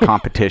about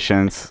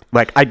competitions.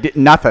 Like, I did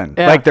nothing.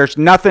 Yeah. Like, there's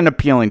nothing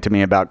appealing to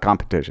me about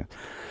competition.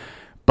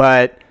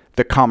 But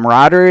the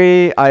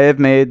camaraderie, I have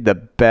made the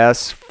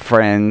best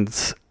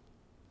friends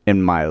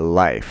in my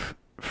life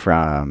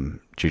from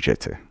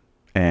jiu-jitsu.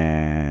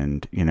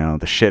 And, you know,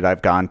 the shit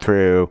I've gone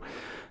through,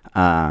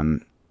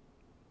 you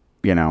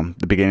know,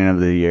 the beginning of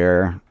the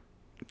year,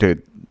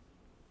 dude,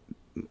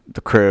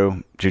 the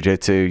crew,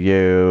 jiu-jitsu,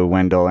 you,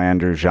 Wendell,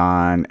 Andrew,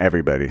 Jean,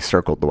 everybody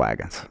circled the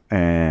wagons.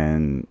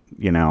 And,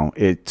 you know,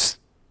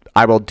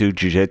 I will do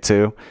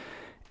jiu-jitsu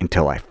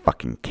until I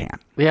fucking can't.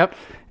 yep.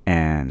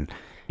 And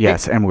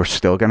yes, and we're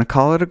still going to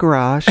call it a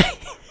garage.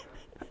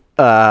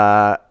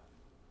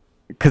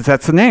 Because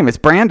that's the name. It's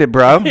branded,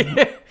 bro.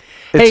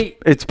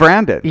 It's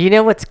branded. You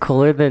know what's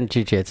cooler than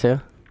jiu-jitsu?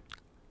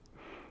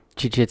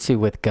 Jiu-jitsu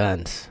with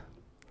guns.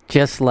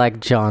 Just like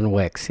John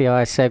Wick. See how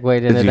I segued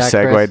into that, You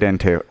segued Chris?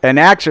 into. And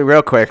actually,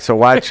 real quick, so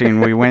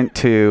watching, we went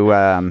to,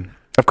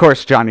 of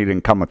course, Johnny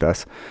didn't come with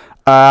us.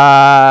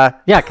 Yeah,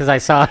 because I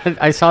saw it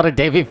the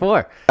day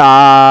before.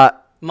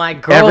 My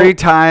girl.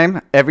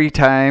 Every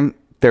time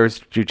there was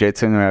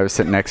jiu-jitsu and I was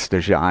sitting next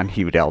to Jean,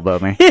 he would elbow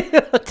me.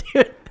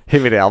 Dude. He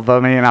would elbow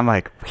me, and I'm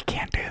like, we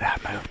can't do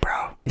that move,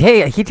 bro.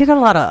 Hey, he did a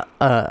lot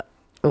of,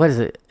 what is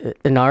it,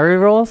 Inari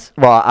rolls?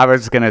 Well, I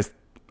was going to,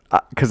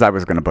 because I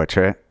was going to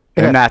butcher it.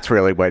 Yeah. And that's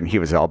really when he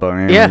was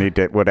elbowing me. Yeah. And he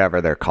did whatever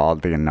they're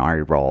called, the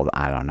Inari roll.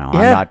 I don't know. I'm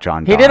Yeah. not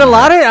John He did a Donahue.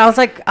 lot of it. I was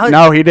like,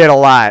 No, he did a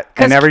lot.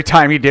 'Cause- And every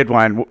time he did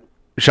one,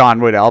 Jean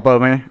would elbow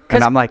me. 'Cause-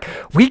 And I'm like,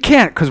 we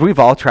can't, because we've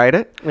all tried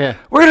it. Yeah.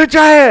 We're going to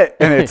try it.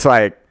 And it's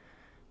like,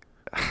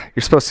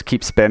 you're supposed to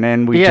keep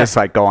spinning. We Yeah. just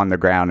like go on the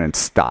ground and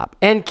stop.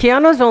 And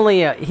Keanu's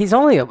he's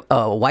only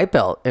a white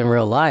belt in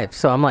real life.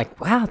 So I'm like,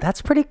 wow,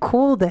 that's pretty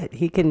cool that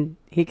he can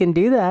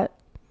do that.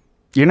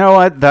 You know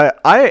what?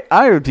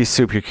 I would be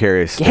super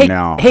curious to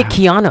know. Hey,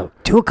 Keanu,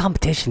 do a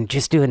competition.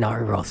 Just do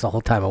Inari rolls the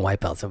whole time on white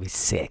belts. It'll be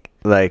sick.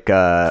 Like,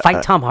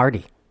 Fight Tom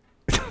Hardy.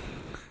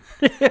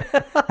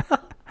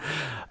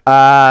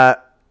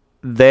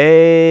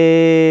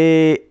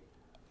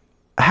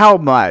 How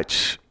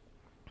much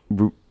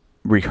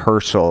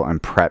rehearsal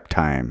and prep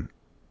time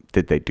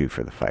did they do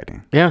for the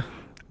fighting? Yeah.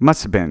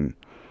 Must have been,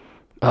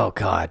 Oh,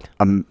 God.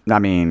 I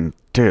mean,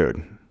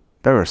 dude,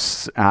 there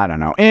was, I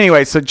don't know.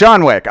 Anyway, so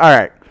John Wick. All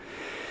right.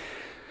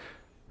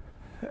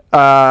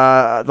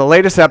 the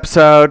latest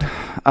episode,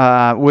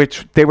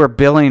 which they were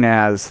billing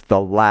as the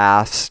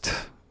last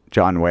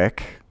John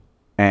Wick,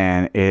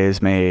 and it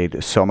has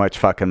made so much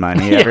fucking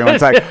money.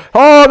 Everyone's like,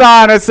 hold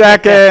on a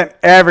second.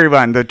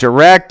 Everyone, the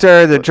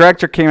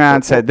director came out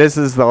and said this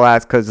is the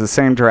last, because the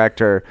same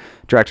director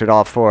directed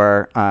all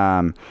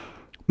 4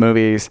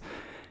 movies.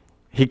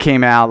 He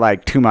came out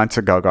like 2 months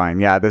ago going,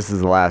 yeah, this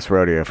is the last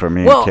rodeo for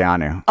me and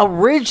Keanu.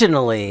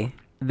 Originally,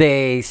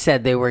 they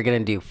said they were going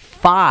to do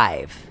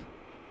 5.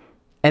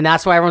 And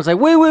that's why everyone's like,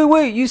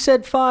 wait, you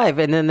said 5.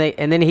 And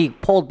then he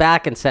pulled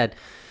back and said,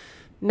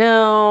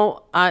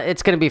 no,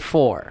 it's going to be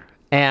 4.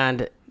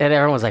 And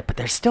everyone's like, but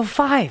there's still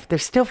 5.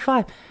 There's still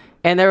 5.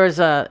 And there was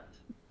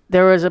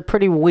a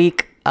pretty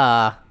weak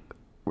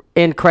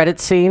end credit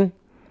scene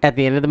at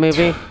the end of the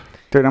movie.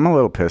 Dude, I'm a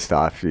little pissed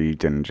off you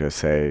didn't just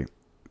say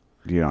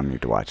you don't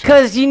need to watch it.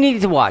 Because you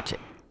need to watch it.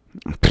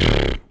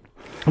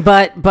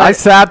 But I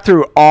sat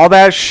through all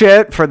that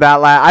shit for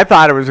that I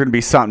thought it was going to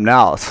be something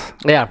else.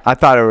 Yeah. I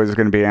thought it was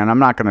going to be, and I'm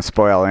not going to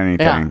spoil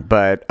anything. Yeah.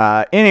 But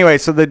anyway,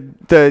 so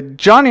the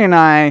Johnny and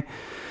I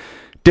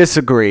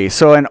disagree.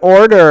 So in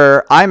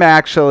order, I'm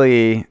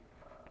actually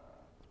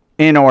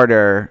in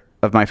order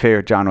of my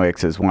favorite John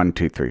Wicks is 1,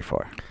 2, 3,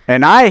 4.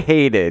 And I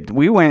hated.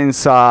 We went and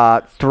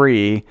saw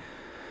 3.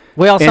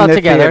 We all saw it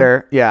together.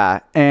 Theater. Yeah.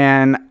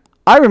 And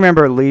I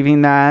remember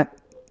leaving that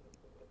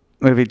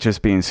movie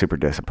just being super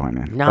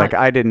disappointed. Like,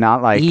 I did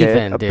not like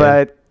it. Dude.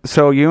 But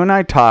so you and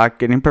I talked,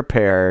 getting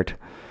prepared,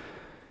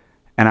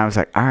 and I was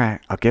like, all right,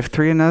 I'll give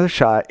 3 another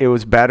shot. It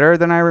was better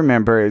than I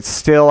remember. It's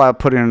still, I'll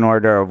put it in an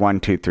order of 1,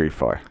 2, 3,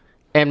 4.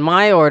 And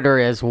my order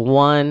is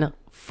 1,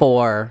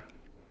 4,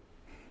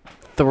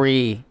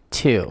 3,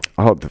 2.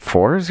 Oh, the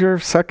 4 is your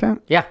second?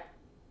 Yeah.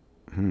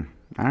 All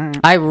right.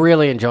 I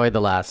really enjoyed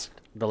the last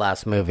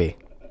movie.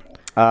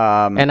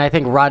 And I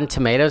think Rotten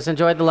Tomatoes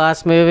enjoyed the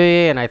last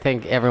movie, and I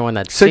think everyone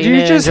that's So seen do you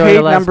it just enjoyed hate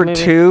the last number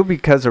movie. 2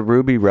 because of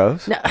Ruby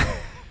Rose? No.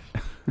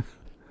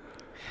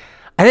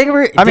 I think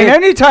I mean,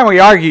 anytime we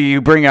argue, you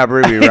bring up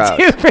Ruby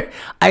Rose.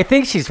 I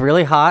think she's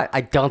really hot.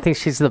 I don't think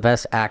she's the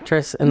best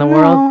actress in the No,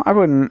 world. I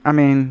wouldn't. I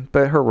mean,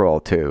 but her role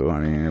too. I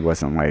mean, it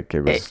wasn't like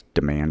it was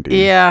demanding.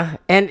 Yeah,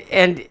 and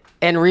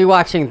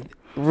rewatching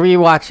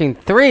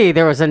 3,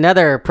 there was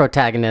another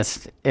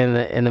protagonist in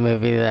the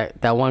movie,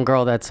 that one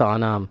girl that's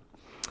on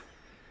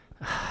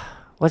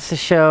what's the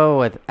show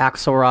with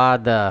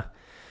Axelrod, the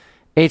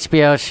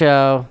HBO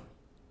show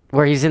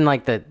where he's in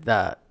like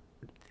the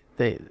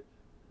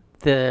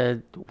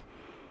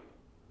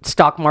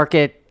stock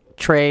market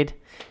trade.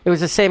 It was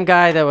the same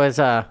guy that was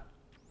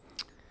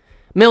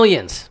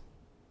Millions.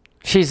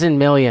 She's in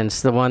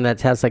Millions, the one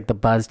that has like the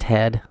buzzed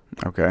head.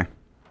 Okay,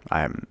 I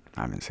haven't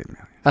seen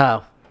Millions.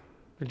 Oh,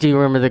 do you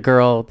remember the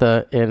girl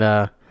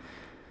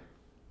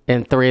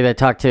in 3 that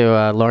talked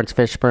to Lawrence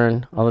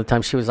Fishburne all the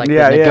time? She was like the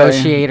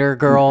negotiator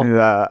girl.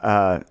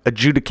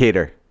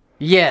 Adjudicator.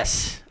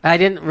 Yes, I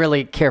didn't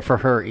really care for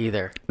her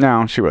either.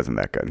 No, she wasn't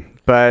that good.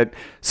 But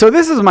so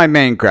this is my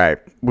main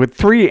gripe with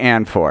 3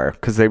 and 4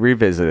 because they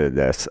revisited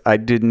this. I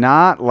did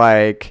not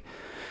like.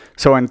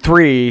 So in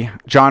 3,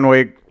 John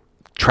Wick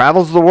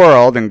travels the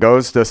world and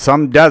goes to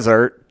some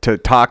desert to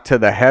talk to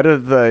the head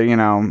of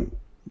the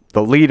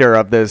leader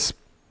of the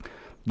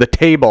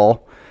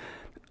table.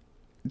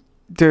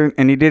 Dude,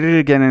 and he did it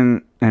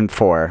again in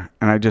 4,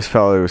 and I just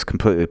felt it was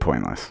completely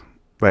pointless.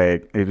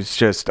 Like, it was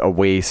just a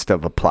waste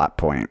of a plot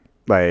point.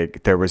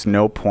 Like, there was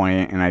no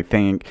point, and I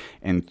think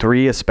in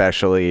 3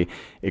 especially,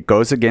 it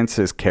goes against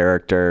his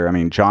character. I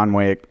mean, John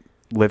Wick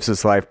lives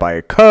his life by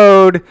a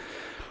code.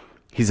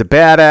 He's a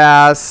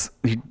badass.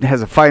 He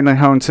has a finely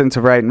honed sense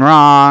of right and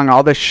wrong,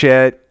 all this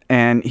shit,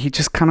 and he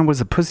just kind of was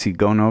a pussy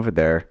going over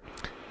there.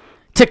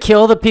 To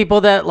kill the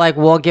people that like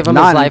won't give him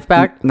his life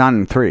back? Not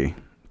in 3.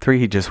 3,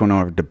 he just went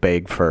over to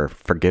beg for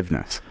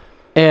forgiveness.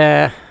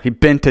 Yeah. He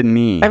bent a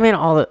knee. I mean,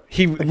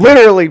 he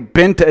literally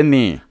bent a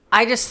knee.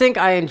 I just think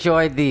I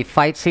enjoyed the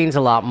fight scenes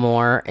a lot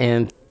more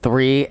in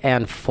 3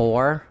 and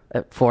 4,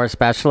 4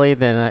 especially,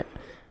 than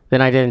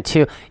I did in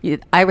 2.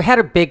 I had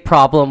a big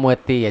problem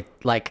with the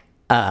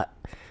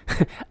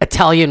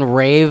Italian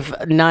rave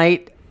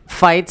night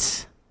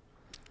fights.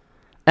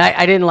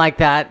 I didn't like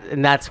that,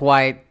 and that's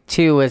why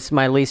 2 is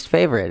my least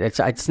favorite.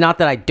 It's not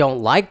that I don't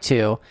like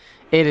 2.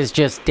 It is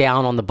just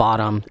down on the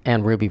bottom,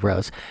 and Ruby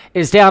Rose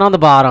is down on the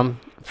bottom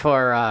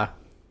for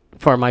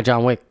my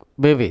John Wick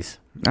movies.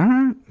 All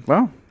right.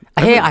 Well.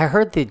 Hey, I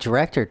heard the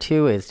director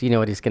too is. You know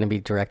what he's going to be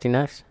directing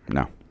next?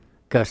 No.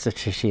 Ghost of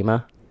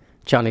Tsushima,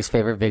 Johnny's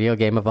favorite video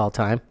game of all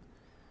time.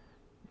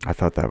 I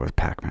thought that was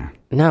Pac-Man.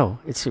 No,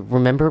 it's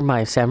remember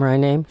my samurai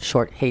name,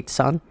 Short Hate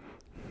Son.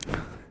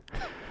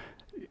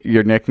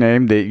 Your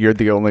nickname that you're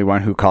the only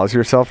one who calls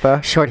yourself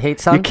that? Short Hate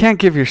Son. You can't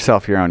give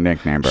yourself your own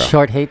nickname, bro.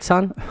 Short Hate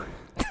Son.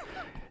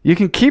 You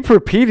can keep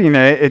repeating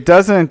it. It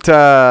doesn't.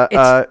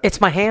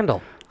 It's my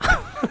handle.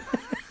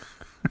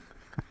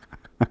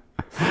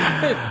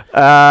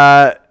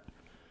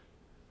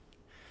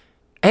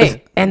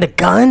 Hey, and the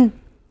gun?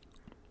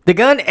 The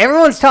gun,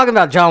 everyone's talking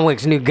about John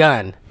Wick's new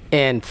gun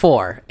in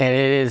 4, and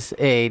it is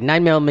a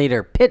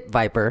 9mm Pit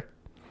Viper.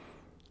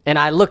 And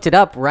I looked it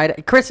up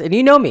Chris, and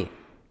you know me.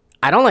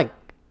 I don't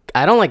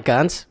like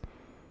guns.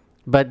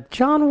 But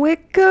John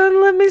Wick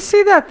gun, let me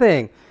see that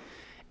thing.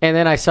 And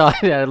then I saw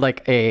it at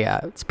like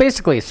it's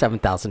basically a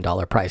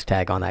 $7,000 price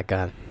tag on that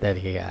gun that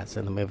he has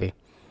in the movie.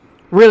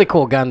 Really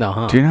cool gun though,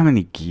 huh? Do you know how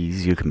many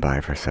geese you can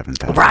buy for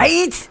 $7,000?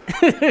 Right?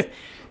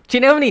 Do you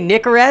know how many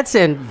Nicorettes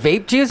and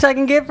vape juice I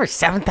can get for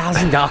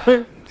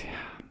 $7,000?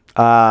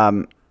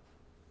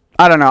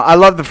 I don't know. I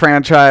love the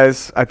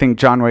franchise. I think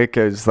John Wick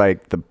is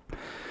like the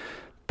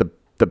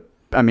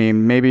I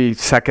mean, maybe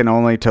second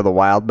only to the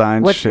Wild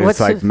Bunch. It's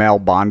like his, male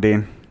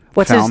bonding.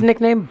 What's his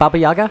nickname? Baba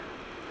Yaga?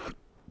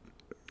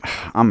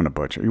 I'm gonna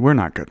butcher you. We're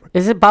not good with.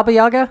 Is it Baba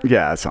Yaga?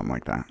 Yeah, something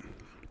like that.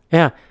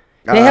 Yeah,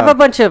 they have a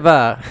bunch of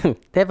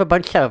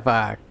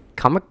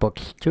comic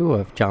books too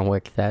of John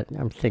Wick that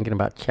I'm thinking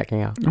about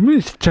checking out. I'm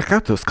gonna check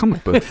out those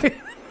comic books.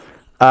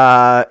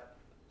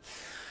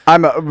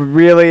 I'm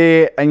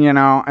really,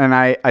 and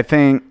I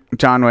think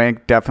John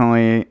Wick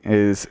definitely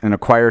is an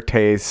acquired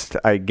taste.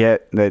 I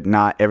get that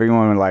not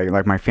everyone would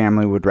like my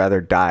family would rather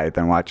die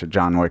than watch a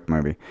John Wick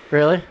movie.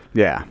 Really?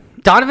 Yeah.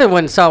 Donovan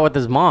went and saw it with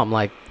his mom.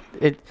 Like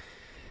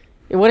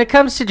when it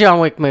comes to John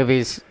Wick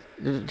movies,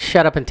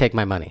 shut up and take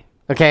my money.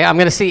 Okay, I'm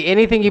gonna see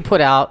anything you put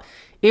out,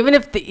 even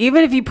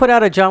if you put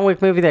out a John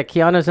Wick movie that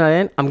Keanu's not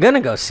in, I'm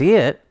gonna go see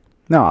it.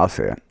 No, I'll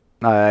see it.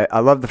 I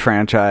love the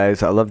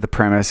franchise. I love the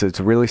premise. It's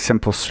a really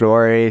simple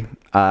story,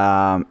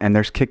 and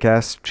there's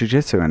kick-ass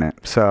jiu-jitsu in it.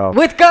 So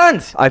with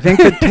guns. I think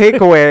the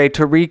takeaway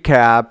to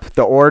recap,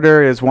 the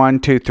order is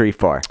 1, 2, 3,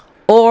 4,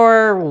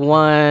 or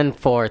 1,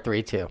 4,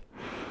 3, 2.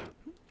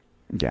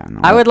 Yeah, no,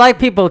 I would like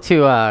people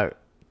to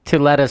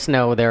let us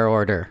know their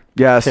order.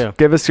 Yes, too.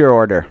 Give us your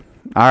order.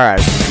 All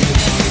right.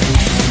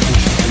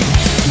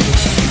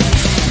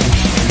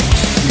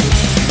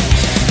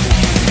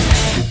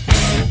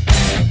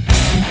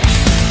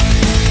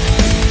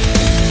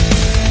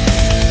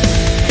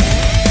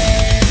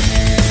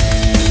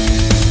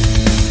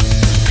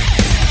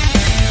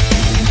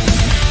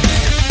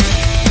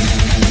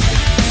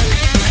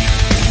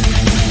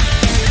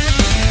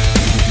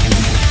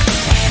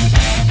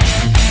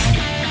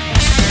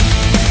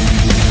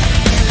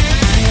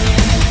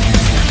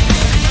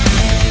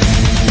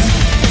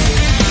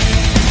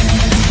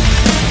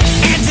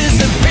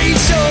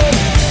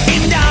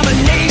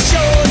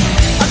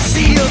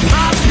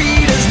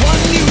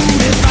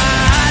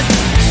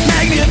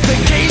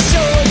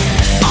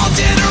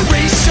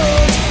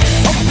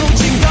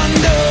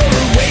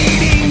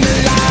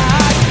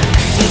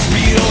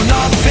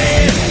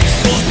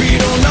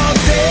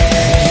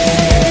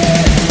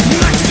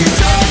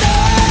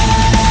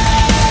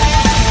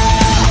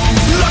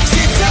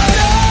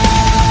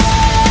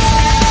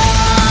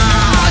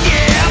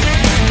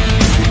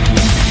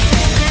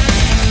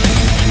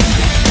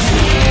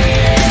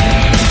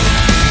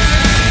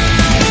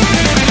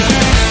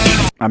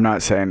 I'm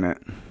not saying it.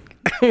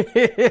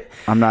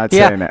 I'm not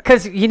saying it.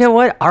 Because you know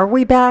what? Are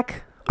we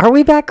back? Are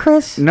we back,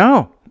 Chris?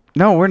 No,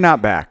 we're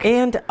not back.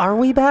 And are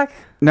we back?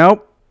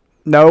 Nope.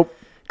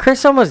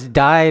 Chris almost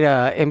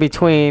died in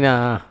between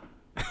the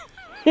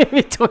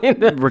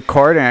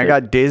recording. I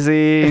got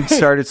dizzy,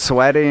 started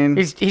sweating.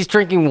 He's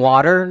drinking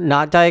water,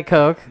 not Diet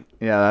Coke.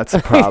 Yeah, that's a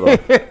problem.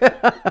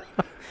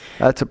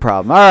 That's a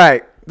problem. All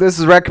right. This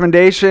is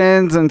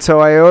recommendations, and so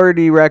I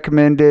already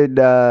recommended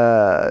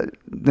the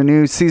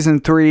new season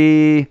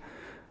 3,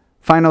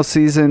 final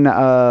season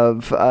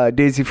of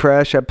Daisy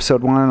Fresh,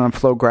 episode 1 on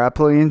flow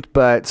grappling.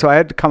 But so I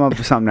had to come up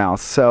with something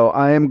else. So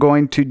I am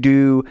going to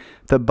do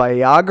the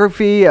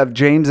biography of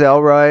James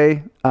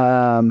Ellroy,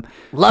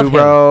 who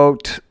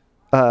wrote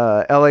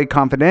L.A.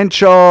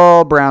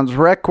 Confidential, Brown's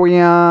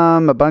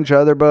Requiem, a bunch of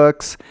other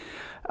books.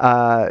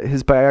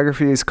 His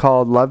biography is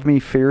called Love Me,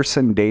 Fierce,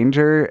 and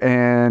Danger,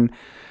 and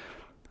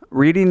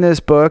reading this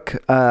book,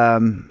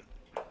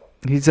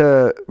 he's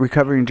a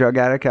recovering drug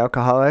addict,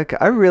 alcoholic.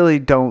 I really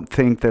don't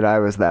think that I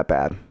was that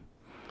bad.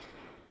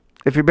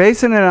 If you're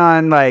basing it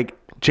on like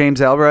James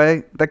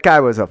Ellroy, that guy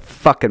was a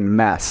fucking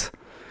mess.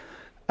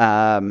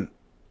 I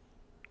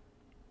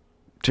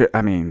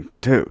mean,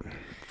 dude,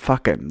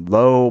 fucking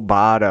low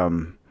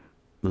bottom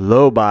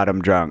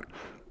drunk.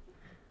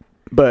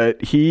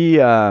 But he's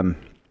a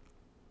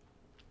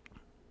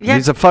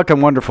fucking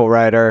wonderful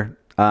writer.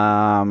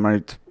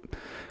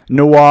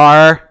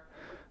 Noir.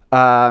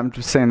 I'm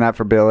just saying that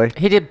for Billy.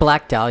 He did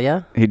Black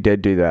Dahlia. He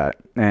did do that,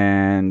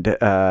 and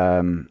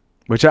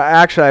which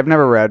I've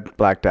never read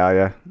Black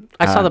Dahlia.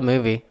 I saw the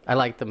movie. I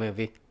liked the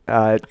movie.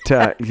 I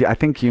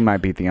think you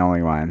might be the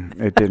only one.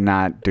 It did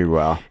not do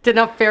well. Did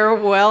not fare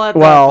well at the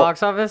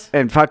box office.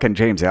 And fucking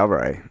James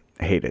Ellroy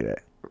hated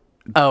it.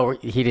 Oh,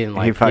 he didn't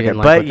like.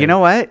 But you know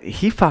what?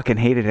 He fucking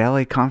hated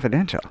L.A.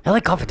 Confidential.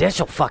 L.A.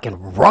 Confidential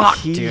fucking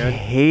rocked, dude. He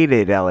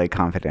hated L.A.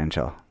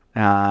 Confidential.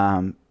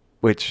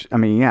 Which, I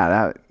mean,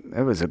 yeah,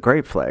 it was a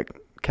great flick.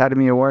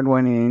 Academy Award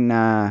winning.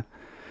 Kim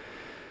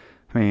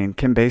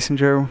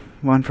Basinger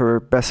won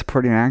for Best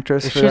Supporting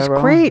Actress. She's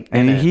great.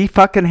 And he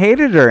fucking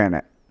hated her in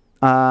it.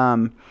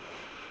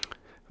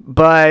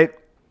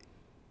 But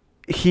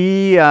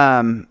he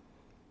has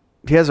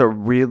a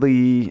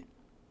really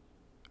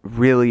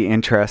really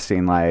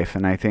interesting life,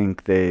 and I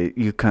think that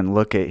you can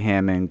look at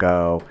him and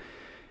go,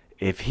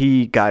 if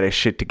he got his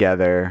shit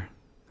together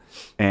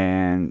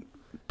and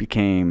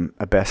became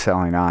a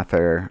best-selling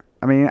author.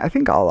 I mean, I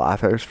think all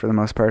authors, for the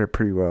most part, are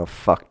pretty well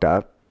fucked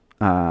up,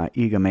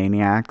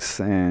 egomaniacs,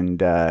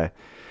 and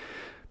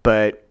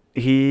but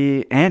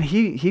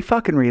he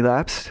fucking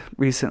relapsed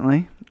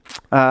recently.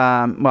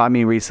 Well, I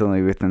mean,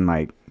 recently within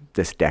like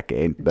this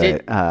decade,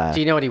 but do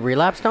you know what he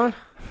relapsed on?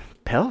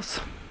 pills.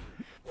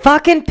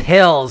 Fucking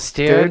pills,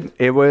 dude.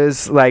 It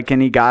was like,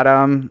 and he got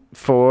them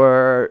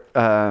for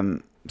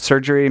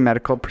surgery,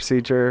 medical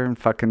procedure, and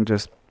fucking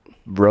just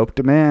roped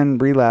him in,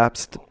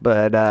 relapsed.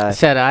 But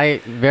Said, I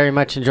very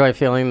much enjoy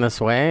feeling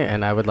this way,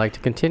 and I would like to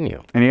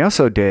continue. and he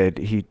also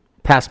he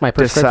Passed my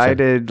prescription.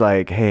 decided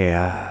like,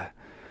 hey,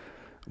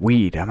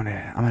 weed. I'm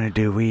gonna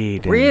do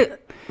weed. And-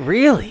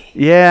 Really?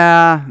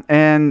 Yeah,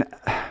 and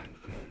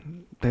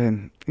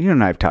then you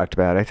and I have talked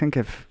about it. I think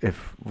if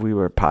we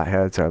were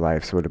potheads, our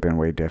lives would have been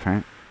way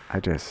different.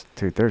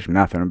 Dude, there's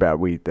nothing about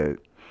weed that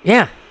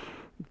Yeah.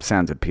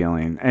 sounds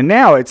appealing. And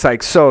now it's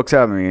like so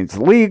exciting. I mean, it's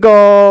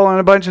legal in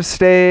a bunch of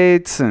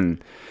states,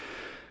 and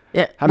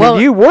Yeah. I mean,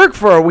 you work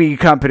for a weed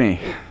company.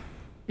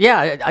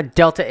 Yeah,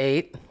 Delta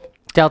 8.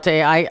 Delta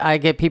 8, I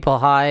get people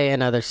high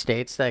in other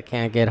states that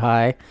can't get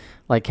high,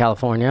 like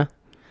California.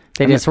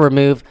 They just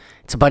remove,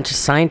 it's a bunch of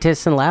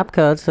scientists and lab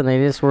coats, and they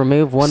just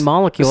remove one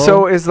molecule.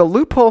 So is the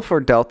loophole for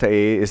Delta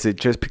 8, is it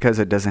just because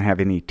it doesn't have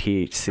any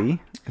THC?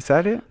 Is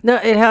that it? No,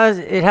 it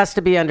has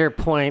to be under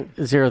 0.03%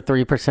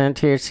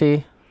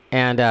 THC.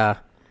 And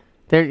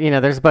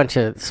there's a bunch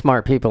of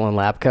smart people in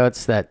lab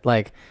coats that,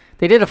 like,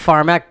 they did a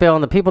Farm Act bill,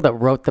 and the people that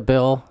wrote the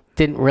bill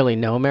didn't really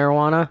know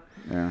marijuana.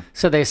 Yeah.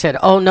 So they said,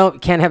 oh, no,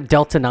 can't have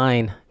Delta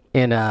 9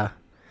 in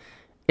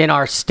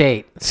our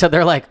state. So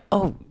they're like,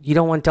 oh, you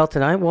don't want Delta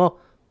 9? Well,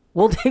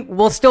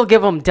 we'll still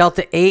give them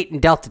Delta 8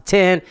 and Delta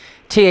 10,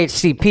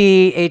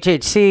 THCP,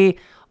 HHC,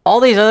 all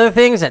these other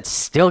things that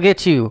still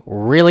get you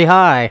really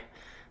high.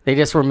 They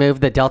just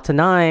remove the Delta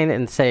 9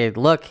 and say,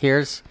 look,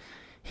 here's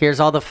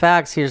all the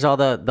facts. Here's all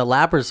the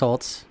lab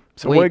results.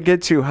 So what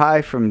gets you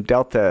high from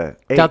Delta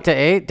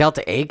 8?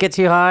 Delta 8 gets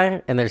you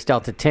high, and there's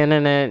Delta 10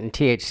 in it, and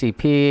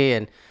THCP,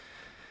 and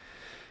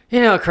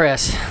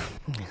Chris,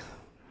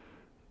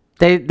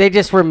 they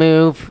just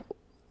remove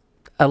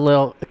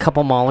a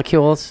couple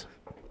molecules,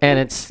 and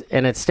it's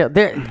still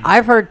there.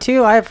 I've heard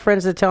too. I have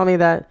friends that tell me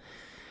that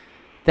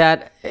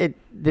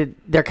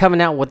they're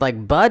coming out with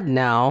like Bud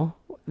now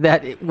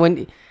that when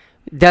it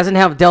doesn't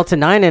have Delta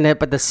 9 in it,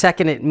 but the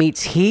second it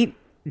meets heat,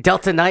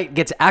 Delta 9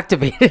 gets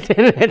activated,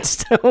 and it's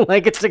still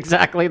like it's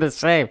exactly the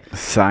same.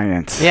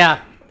 Science.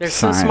 Yeah, there's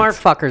some smart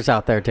fuckers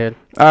out there, dude.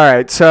 All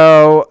right,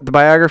 so the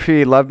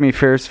biography, Love Me,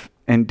 Fears,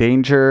 and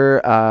Danger,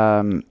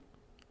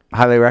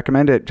 highly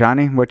recommend it.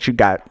 Johnny, what you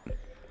got?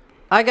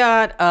 I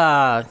got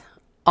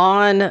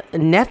on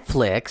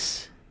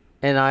Netflix,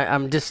 and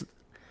I'm just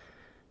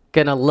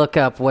gonna look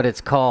up what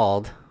it's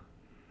called.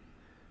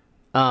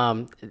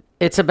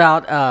 It's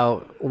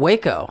about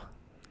Waco,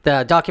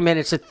 the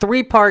documentary. It's a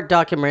 3-part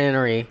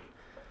documentary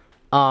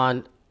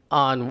on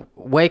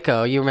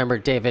Waco. You remember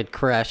David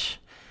Koresh,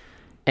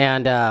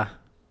 and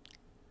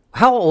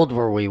how old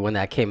were we when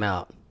that came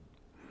out?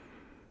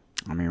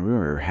 I mean,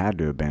 we had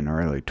to have been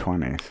early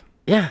 20s.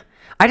 Yeah.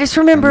 I just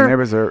remember, it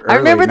was I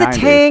remember the 90s.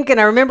 tank, and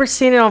I remember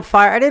seeing it on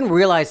fire. I didn't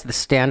realize the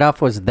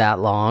standoff was that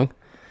long.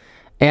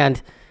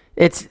 And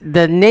it's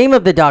the name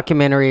of the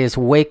documentary is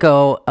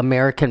Waco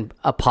American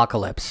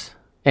Apocalypse.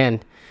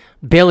 And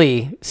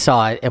Billy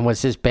saw it and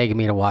was just begging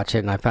me to watch it,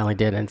 and I finally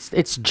did. And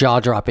it's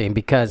jaw-dropping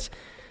because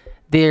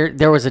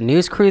there was a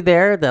news crew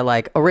there that,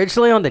 like,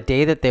 originally on the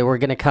day that they were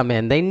going to come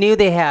in, they knew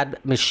they had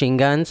machine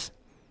guns.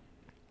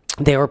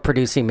 They were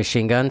producing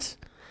machine guns.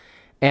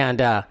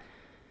 And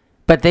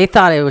but they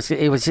thought it was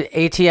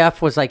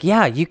ATF was like,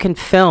 yeah, you can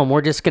film.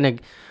 We're just gonna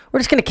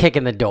kick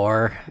in the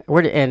door.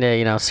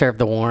 Serve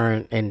the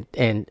warrant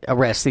and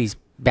arrest these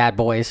bad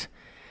boys.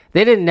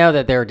 They didn't know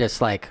that they were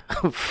just like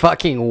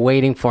fucking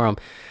waiting for them.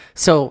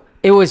 So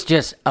it was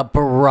just a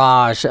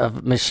barrage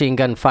of machine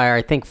gun fire.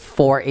 I think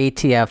 4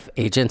 ATF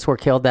agents were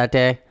killed that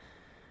day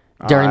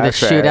during the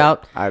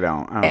shootout. I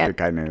don't think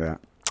I knew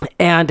that.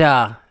 And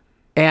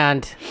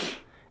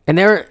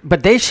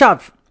they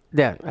shot.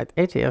 Yeah,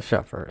 ATF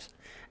shot first.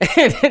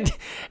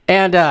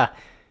 and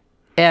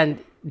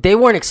they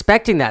weren't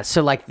expecting that.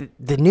 So like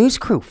the news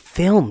crew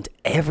filmed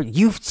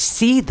you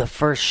see the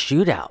first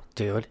shootout,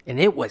 dude, and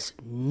it was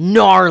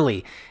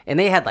gnarly. And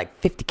they had like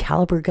 50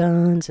 caliber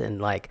guns,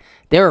 and like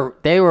they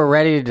were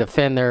ready to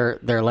defend their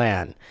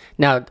land.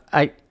 Now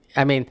I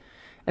mean,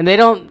 and they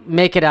don't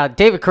make it out.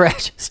 David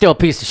Koresh, still a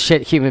piece of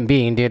shit human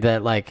being, dude.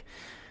 That like,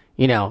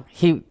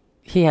 he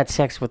had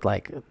sex with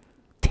like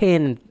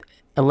 10,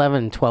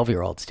 11,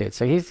 12-year-olds, dude.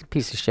 So he's a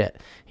piece of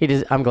shit.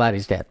 I'm glad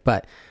he's dead.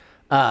 But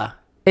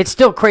it's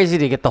still crazy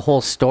to get the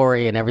whole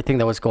story and everything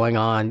that was going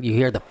on. You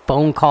hear the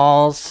phone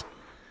calls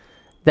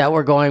that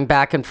were going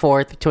back and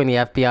forth between the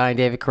FBI and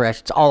David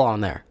Koresh. It's all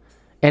on there.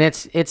 And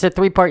it's a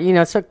 3-part,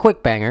 it's a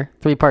quick banger,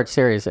 3-part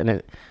series.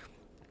 And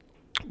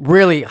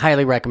Really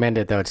highly recommend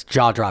it, though. It's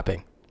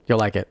jaw-dropping. You'll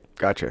like it.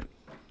 Gotcha.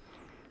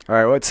 All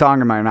right, what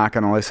song am I not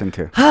going to listen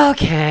to?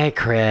 Okay,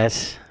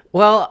 Chris.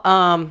 Well,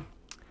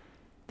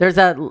 there's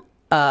that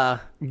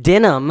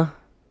Denim,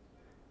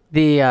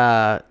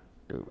 the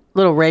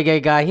little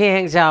reggae guy. He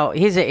hangs out.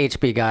 He's an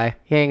HB guy.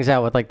 He hangs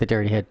out with like the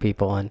Dirty Hit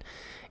people, and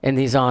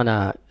he's on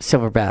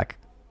Silverback.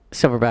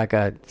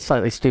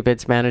 Slightly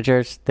Stupid's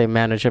managers. They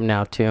manage him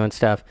now too and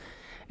stuff.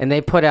 And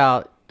they put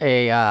out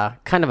a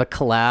kind of a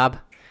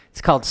collab.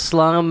 It's called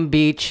Slum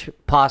Beach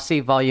Posse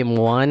Volume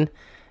 1,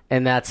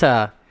 and that's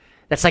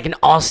like an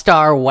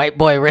all-star white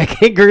boy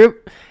reggae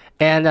group.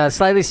 And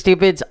Slightly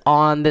Stupid's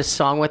on this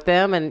song with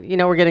them, and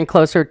we're getting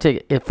closer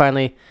to it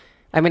finally.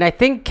 I mean, I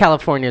think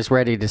California is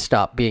ready to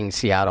stop being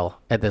Seattle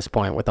at this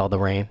point with all the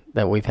rain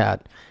that we've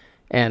had.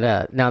 And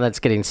now that it's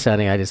getting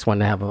sunny, I just want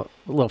to have a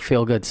little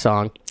feel-good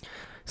song.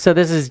 So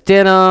this is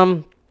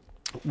Denim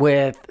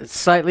with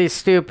Slightly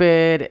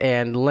Stupid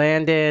and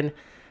Landon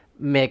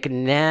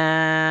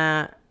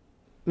McNamara.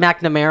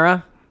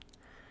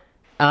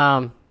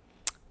 And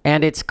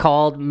it's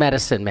called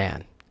Medicine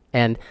Man.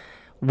 And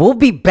we'll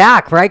be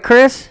back, right,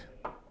 Chris?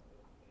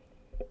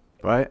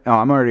 What? Oh,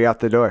 I'm already out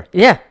the door.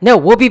 Yeah. No,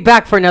 we'll be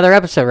back for another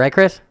episode, right,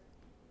 Chris?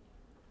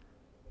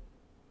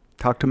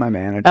 Talk to my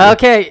manager.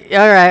 Okay.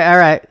 All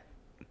right.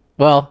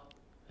 Well,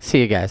 see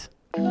you guys.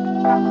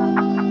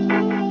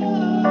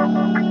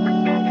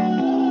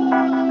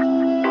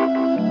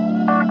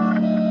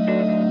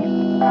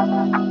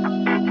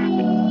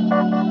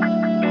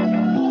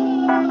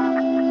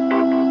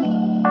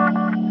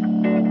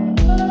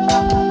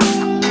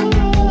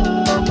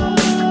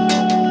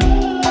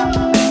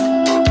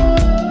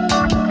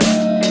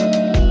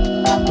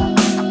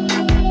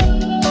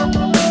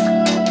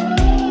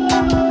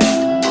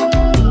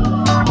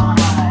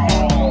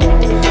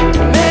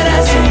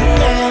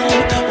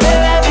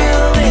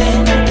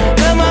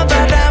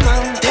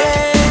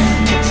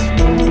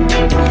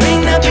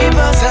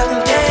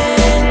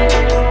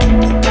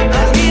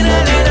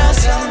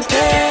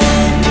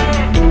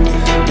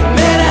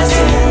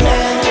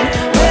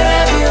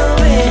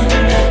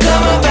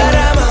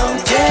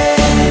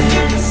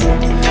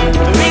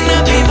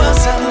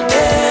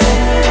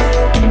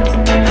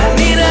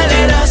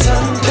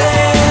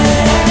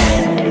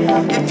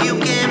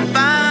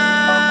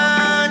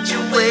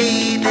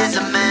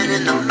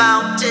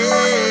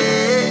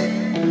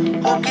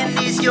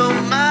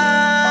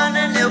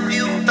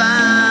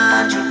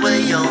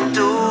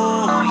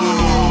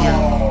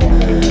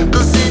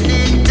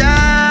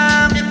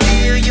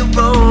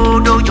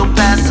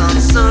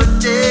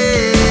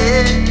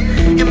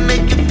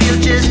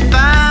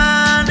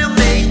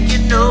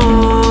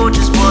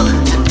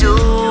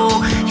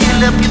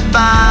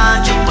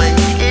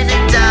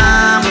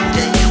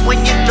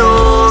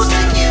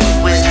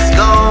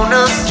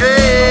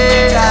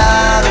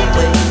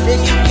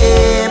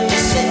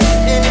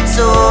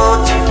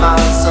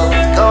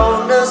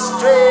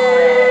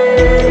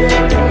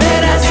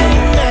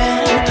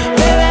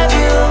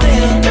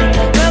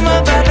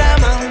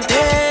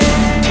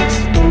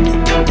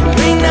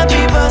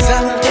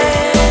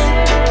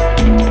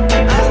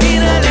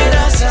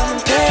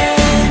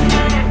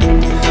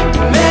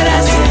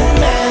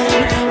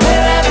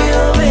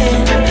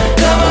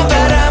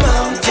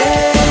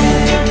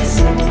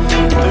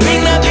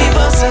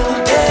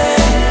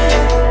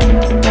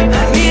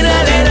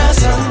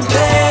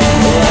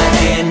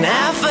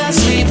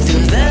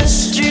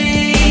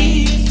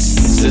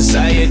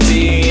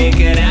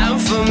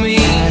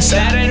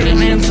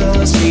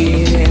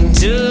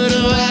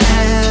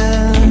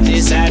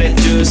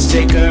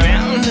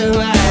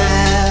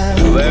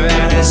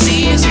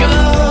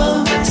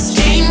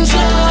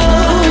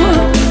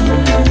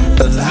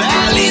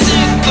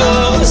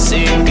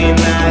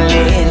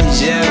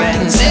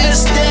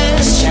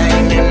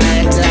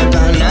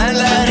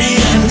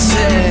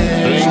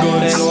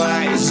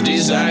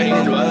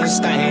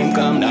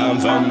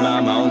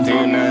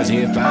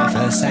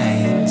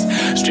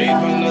 Straight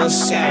from the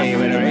sky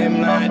with a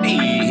remedy.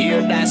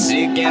 Hear that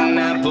sick and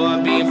that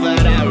poor beef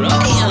for that